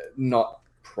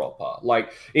proper.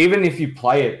 Like even if you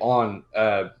play it on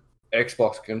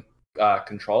Xbox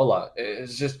controller,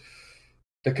 it's just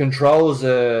the controls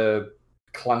are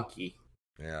clunky.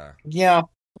 Yeah. Yeah.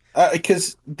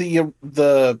 Because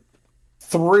the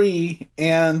 3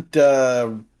 and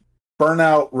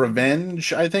Burnout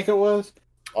Revenge, I think it was.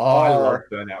 Oh, I love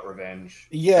Burnout Revenge.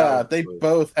 Yeah, they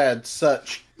both had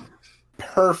such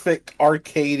perfect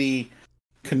arcadey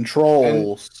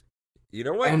controls. You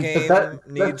know what And- game but that-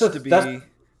 needs that's- to be that's-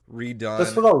 redone?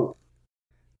 That's what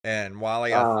And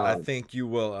Wally, I think you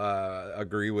will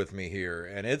agree with me here.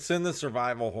 And it's in the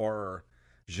survival horror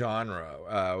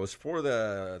genre. It was for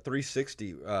the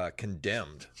 360,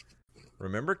 Condemned.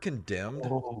 Remember Condemned?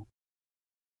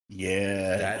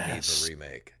 Yeah. That needs a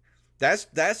remake.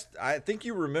 That's. I think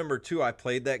you remember too. I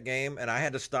played that game and I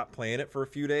had to stop playing it for a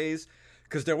few days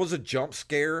because there was a jump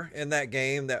scare in that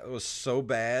game that was so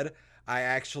bad. I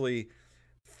actually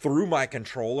threw my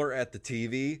controller at the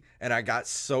TV and I got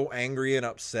so angry and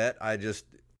upset. I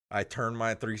turned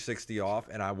my 360 off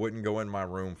and I wouldn't go in my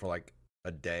room for like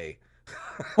a day.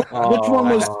 Which one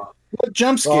was what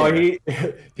jump scare?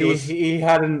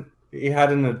 He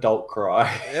had an adult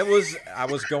cry. I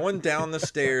was going down the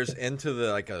stairs into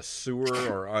like a sewer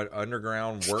or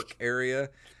underground work area,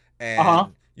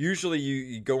 and usually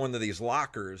you go into these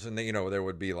lockers, and there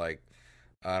would be like,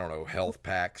 I don't know, health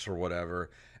packs or whatever.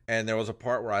 And there was a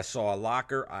part where I saw a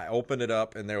locker. I opened it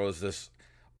up, and there was this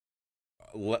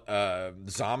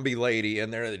zombie lady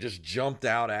in there that just jumped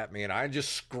out at me, and I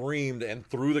just screamed and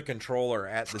threw the controller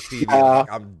at the TV.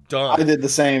 I'm done. I did the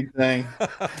same thing.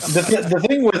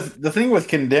 the thing with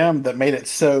Condemned that made it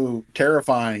so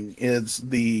terrifying is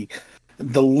the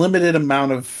limited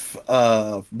amount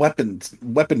of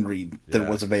weaponry that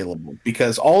was available,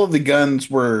 because all of the guns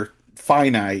were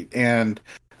finite, and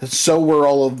so were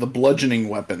all of the bludgeoning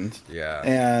weapons. Yeah,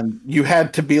 and you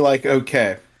had to be like,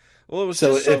 okay. Well, it was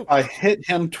so if I hit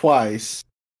him twice,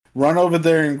 run over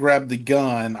there and grab the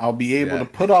gun, I'll be able to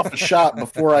put off a shot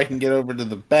before I can get over to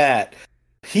the bat.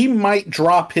 He might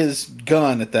drop his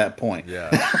gun at that point. Yeah.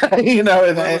 It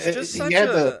was just such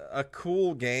a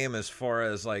cool game as far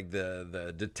as like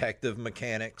the detective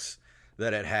mechanics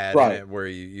that it had in it, where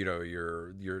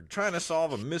you're trying to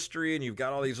solve a mystery and you've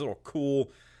got all these little cool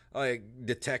like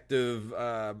detective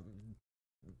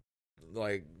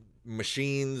like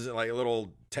machines, like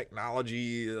little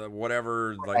technology,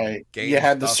 whatever, like game you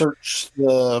had stuff. to search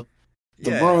the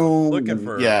room, looking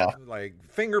for like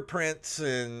fingerprints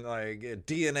and like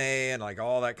DNA and like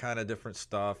all that kind of different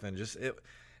stuff, and just it,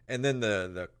 and then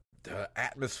the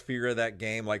atmosphere of that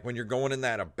game, like when you're going in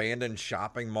that abandoned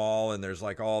shopping mall and there's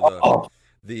like all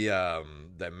the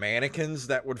mannequins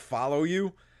that would follow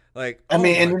you. Like, and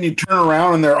then you turn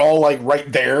around and they're all like right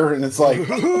there, and it's like,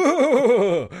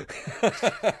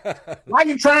 why are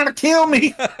you trying to kill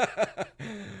me?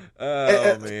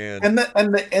 Man! And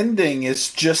the ending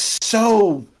is just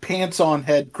so pants on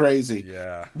head crazy.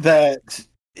 Yeah, that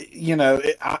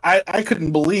I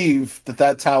couldn't believe that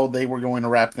that's how they were going to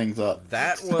wrap things up.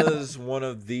 That was one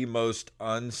of the most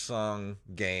unsung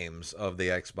games of the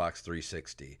Xbox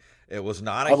 360. It was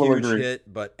not a huge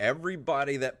hit, but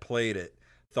everybody that played it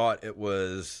thought it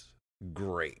was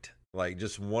great. Like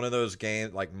just one of those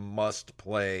games, like must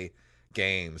play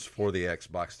games for the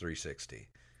Xbox 360.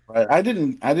 Right. I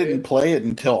didn't play it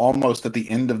until almost at the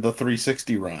end of the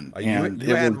 360 run. And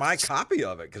you had was, my copy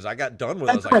of it because I got done with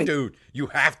it. I was like, right. dude, you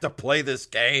have to play this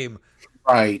game.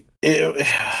 Right.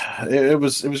 It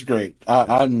was great.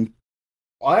 I've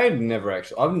never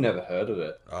heard of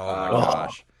it. Oh my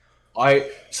gosh.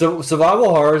 So survival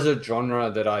horror is a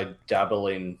genre that I dabble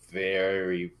in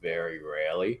very, very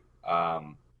rarely.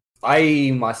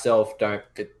 I myself don't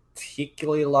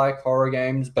particularly like horror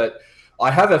games, but I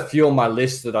have a few on my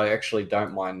list that I actually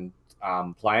don't mind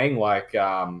playing. Like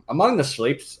Among the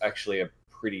Sleep's actually a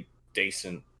pretty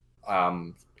decent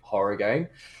horror game.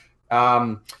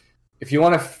 If you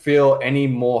want to feel any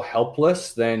more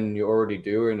helpless than you already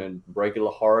do in a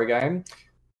regular horror game,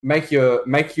 make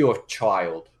your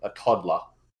child a toddler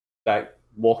that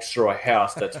walks through a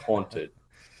house that's haunted,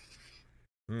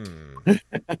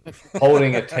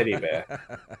 holding a teddy bear.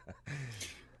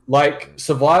 Like,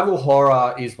 survival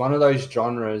horror is one of those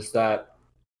genres that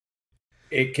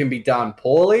it can be done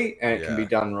poorly and it can be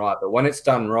done right. But when it's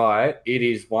done right, it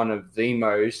is one of the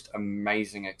most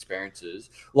amazing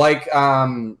experiences. Like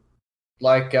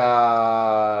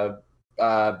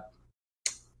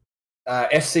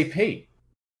SCP.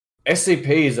 SCP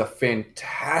is a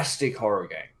fantastic horror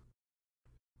game.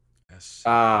 Yes.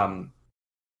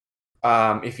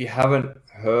 If you haven't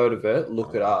heard of it,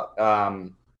 look it up.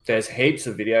 There's heaps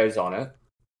of videos on it.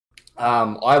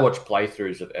 I watch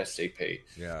playthroughs of SCP.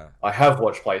 Yeah. I have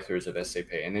watched playthroughs of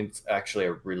SCP, and it's actually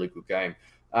a really good game.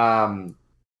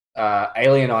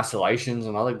 Alien Isolation's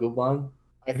another good one.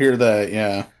 I hear that,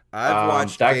 yeah. I've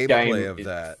watched that gameplay game of is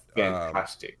that.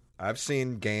 fantastic. I've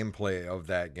seen gameplay of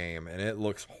that game, and it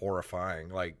looks horrifying.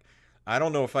 Like, I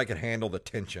don't know if I could handle the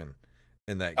tension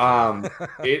in that game.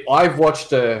 I've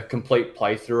watched a complete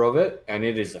playthrough of it, and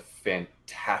it is a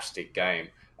fantastic game.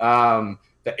 The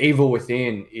Evil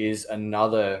Within is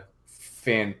another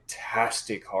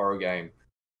fantastic horror game.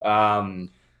 The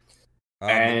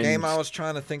game I was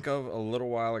trying to think of a little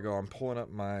while ago, I'm pulling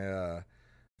up my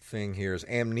thing here, is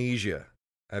Amnesia.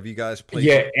 Have you guys played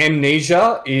it?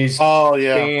 Amnesia is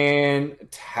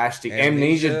fantastic.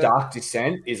 Amnesia Dark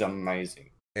Descent is amazing.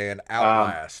 And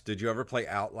Outlast. Did you ever play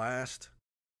Outlast?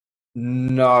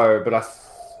 No, but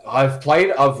I've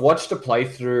watched a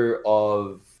playthrough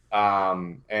of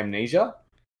Amnesia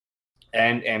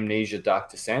and Amnesia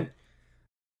Dark Descent.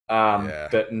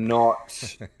 But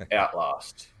not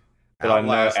Outlast. But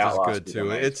Outlast I know Outlast is good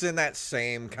too. It's in that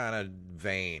same kind of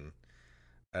vein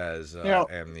as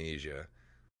Amnesia.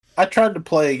 I tried to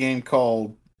play a game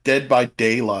called Dead by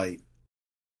Daylight,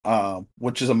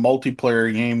 which is a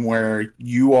multiplayer game where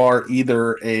you are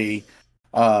either a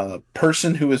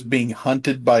person who is being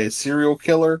hunted by a serial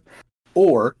killer,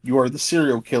 or you are the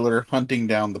serial killer hunting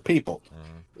down the people.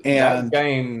 And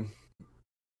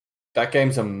that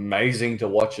game's amazing to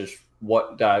watch.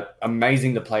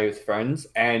 Amazing to play with friends,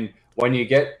 and when you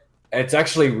get, it's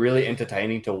actually really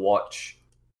entertaining to watch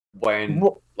when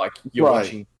you're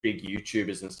watching big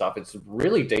YouTubers and stuff. It's a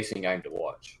really decent game to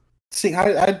watch. See,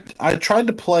 I tried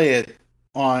to play it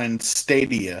on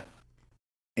Stadia,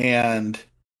 and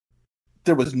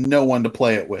there was no one to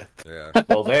play it with. Yeah.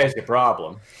 Well, there's your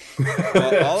problem.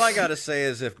 Well, all I gotta say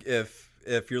is if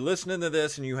you're listening to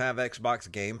this and you have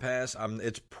Xbox Game Pass,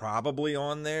 it's probably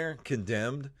on there,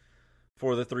 Condemned,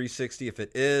 for the 360. If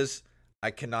it is,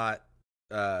 I cannot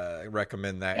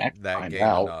recommend that game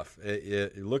enough.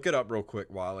 Look it up real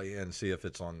quick, Wally, and see if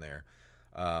it's on there.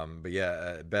 But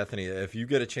yeah, Bethany, if you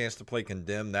get a chance to play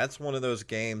Condemned, that's one of those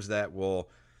games that will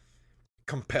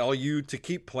compel you to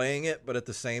keep playing it, but at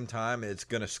the same time, it's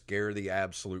going to scare the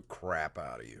absolute crap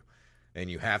out of you,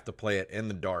 and you have to play it in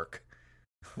the dark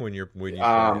when you play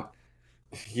it.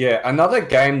 Yeah, another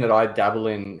game that I dabble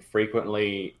in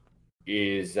frequently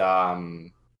is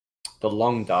The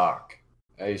Long Dark.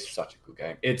 It's such a good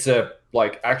game. It's a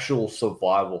actual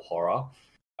survival horror.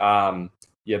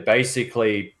 You're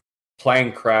basically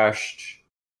plane crashed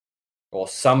or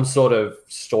some sort of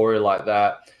story like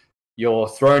that. You're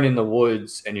thrown in the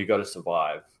woods and you got to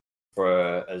survive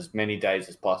for as many days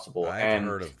as possible. I've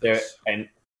heard of this. And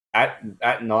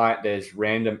at night, there's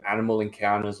random animal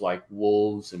encounters like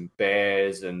wolves and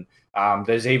bears, and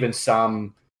there's even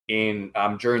some in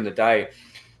during the day.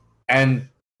 And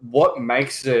what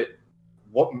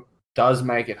does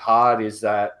make it hard is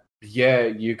that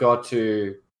you got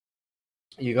to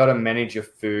manage your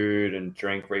food and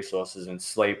drink resources and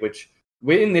sleep, which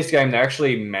within this game they're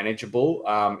actually manageable.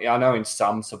 I know in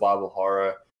some survival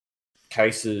horror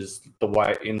cases, the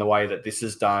way that this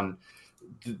is done,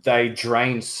 they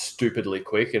drain stupidly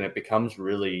quick and it becomes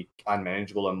really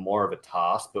unmanageable and more of a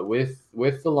task. But with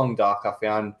The Long Dark, I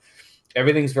found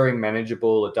everything's very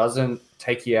manageable. It doesn't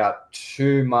take you out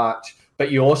too much,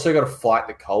 but you also got to fight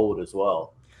the cold as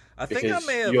well. I think I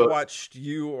may have watched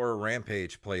you or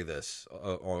Rampage play this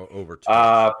over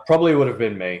Twitch. Probably would have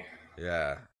been me.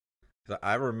 Yeah.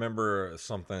 I remember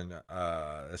something.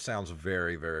 It sounds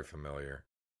very, very familiar.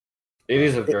 It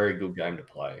is a very good game to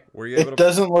play. Were you able it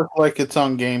doesn't look like it's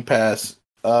on Game Pass.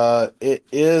 It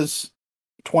is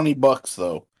 $20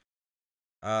 though.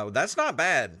 That's not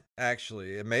bad,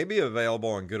 actually. It may be available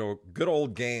on good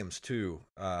old games too.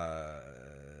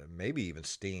 Maybe even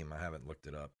Steam. I haven't looked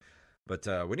it up. But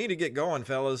we need to get going,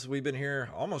 fellas. We've been here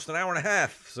almost an hour and a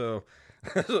half, so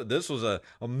this was a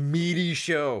meaty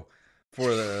show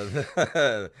for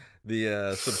the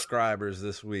subscribers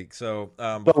this week. So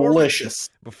delicious.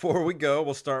 Before we go,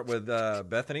 we'll start with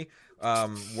Bethany.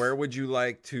 Where would you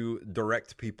like to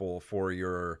direct people for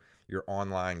your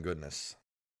online goodness?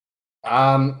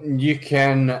 You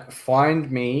can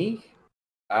find me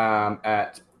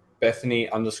at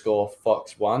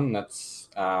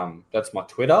Bethany_Fox1. That's my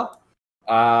Twitter.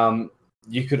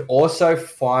 You could also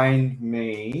find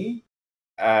me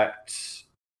at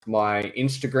my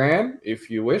Instagram if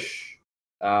you wish.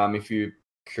 If you're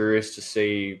curious to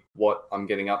see what I'm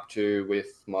getting up to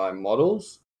with my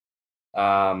models,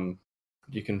 you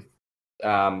can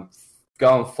go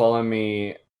and follow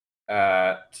me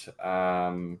at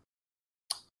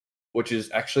which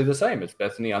is actually the same. It's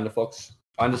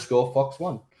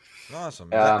Bethany_Fox1. Awesome.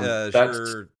 Is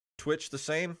your Twitch the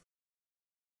same?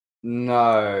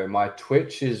 No, my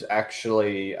Twitch is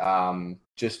actually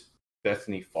just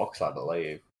Bethany Fox, I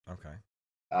believe. Okay.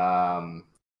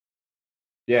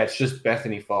 Yeah, it's just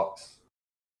Bethany Fox.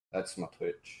 That's my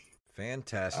Twitch.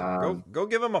 Fantastic. Go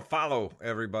give him a follow,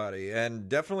 everybody, and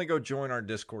definitely go join our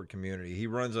Discord community. He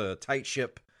runs a tight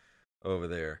ship over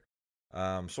there.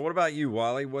 So what about you,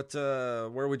 Wally?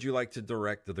 Where would you like to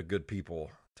direct the good people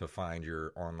to find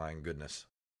your online goodness?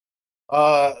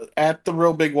 At the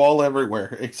Real Big Wall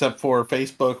everywhere, except for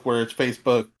Facebook, where it's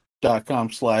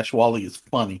facebook.com/Wally is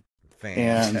funny.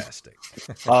 Fantastic.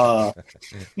 And,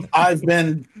 I've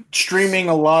been streaming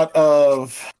a lot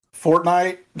of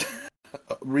Fortnite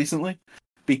recently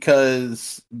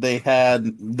because they had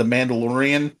The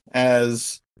Mandalorian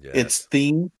as its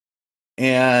theme.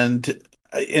 And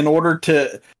in order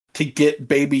to get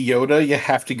Baby Yoda, you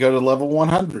have to go to level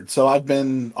 100. So I've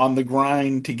been on the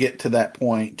grind to get to that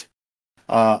point.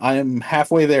 I am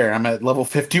halfway there. I'm at level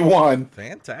 51.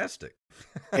 Fantastic.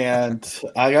 And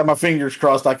I got my fingers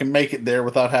crossed I can make it there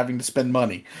without having to spend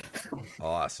money.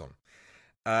 Awesome.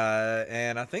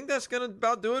 And I think that's going to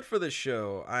about do it for this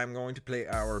show. I'm going to play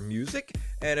our music.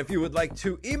 And if you would like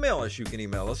to email us, you can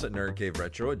email us at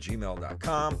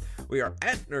nerdcaveretro@gmail.com. We are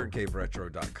at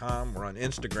nerdcaveretro.com. We're on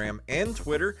Instagram and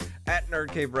Twitter at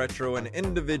nerdcaveretro and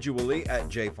individually at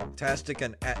jfunktastic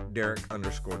and at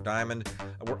Derek_Diamond.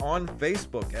 We're on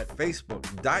Facebook at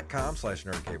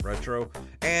facebook.com/nerdcaveretro.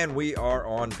 And we are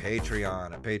on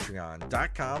Patreon at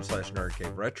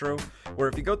patreon.com/nerdcaveretro, where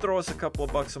if you go throw us a couple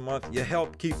of bucks a month, you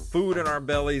help keep food in our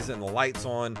bellies and the lights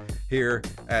on here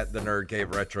at the Nerd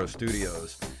Cave Retro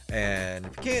Studios. And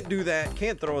if you can't do that,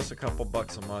 can't throw us a couple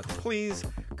bucks a month, please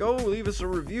go leave us a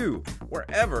review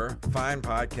wherever fine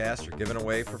podcasts are given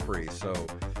away for free. So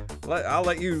I'll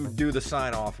let you do the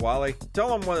sign off, Wally.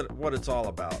 Tell them what it's all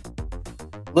about.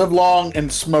 Live long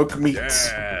and smoke meats.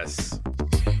 Yes.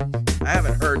 I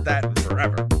haven't heard that in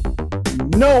forever.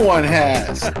 No one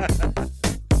has.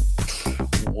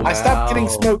 Wow. I stopped getting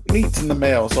smoked meats in the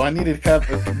mail, so I needed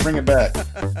to bring it back.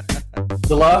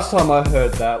 The last time I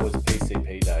heard that was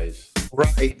PCP days.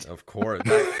 Right. Of course.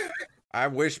 I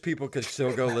wish people could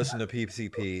still go listen to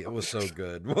PCP. It was so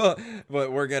good. Well,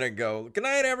 but we're going to go. Good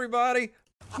night, everybody.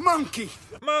 Monkey.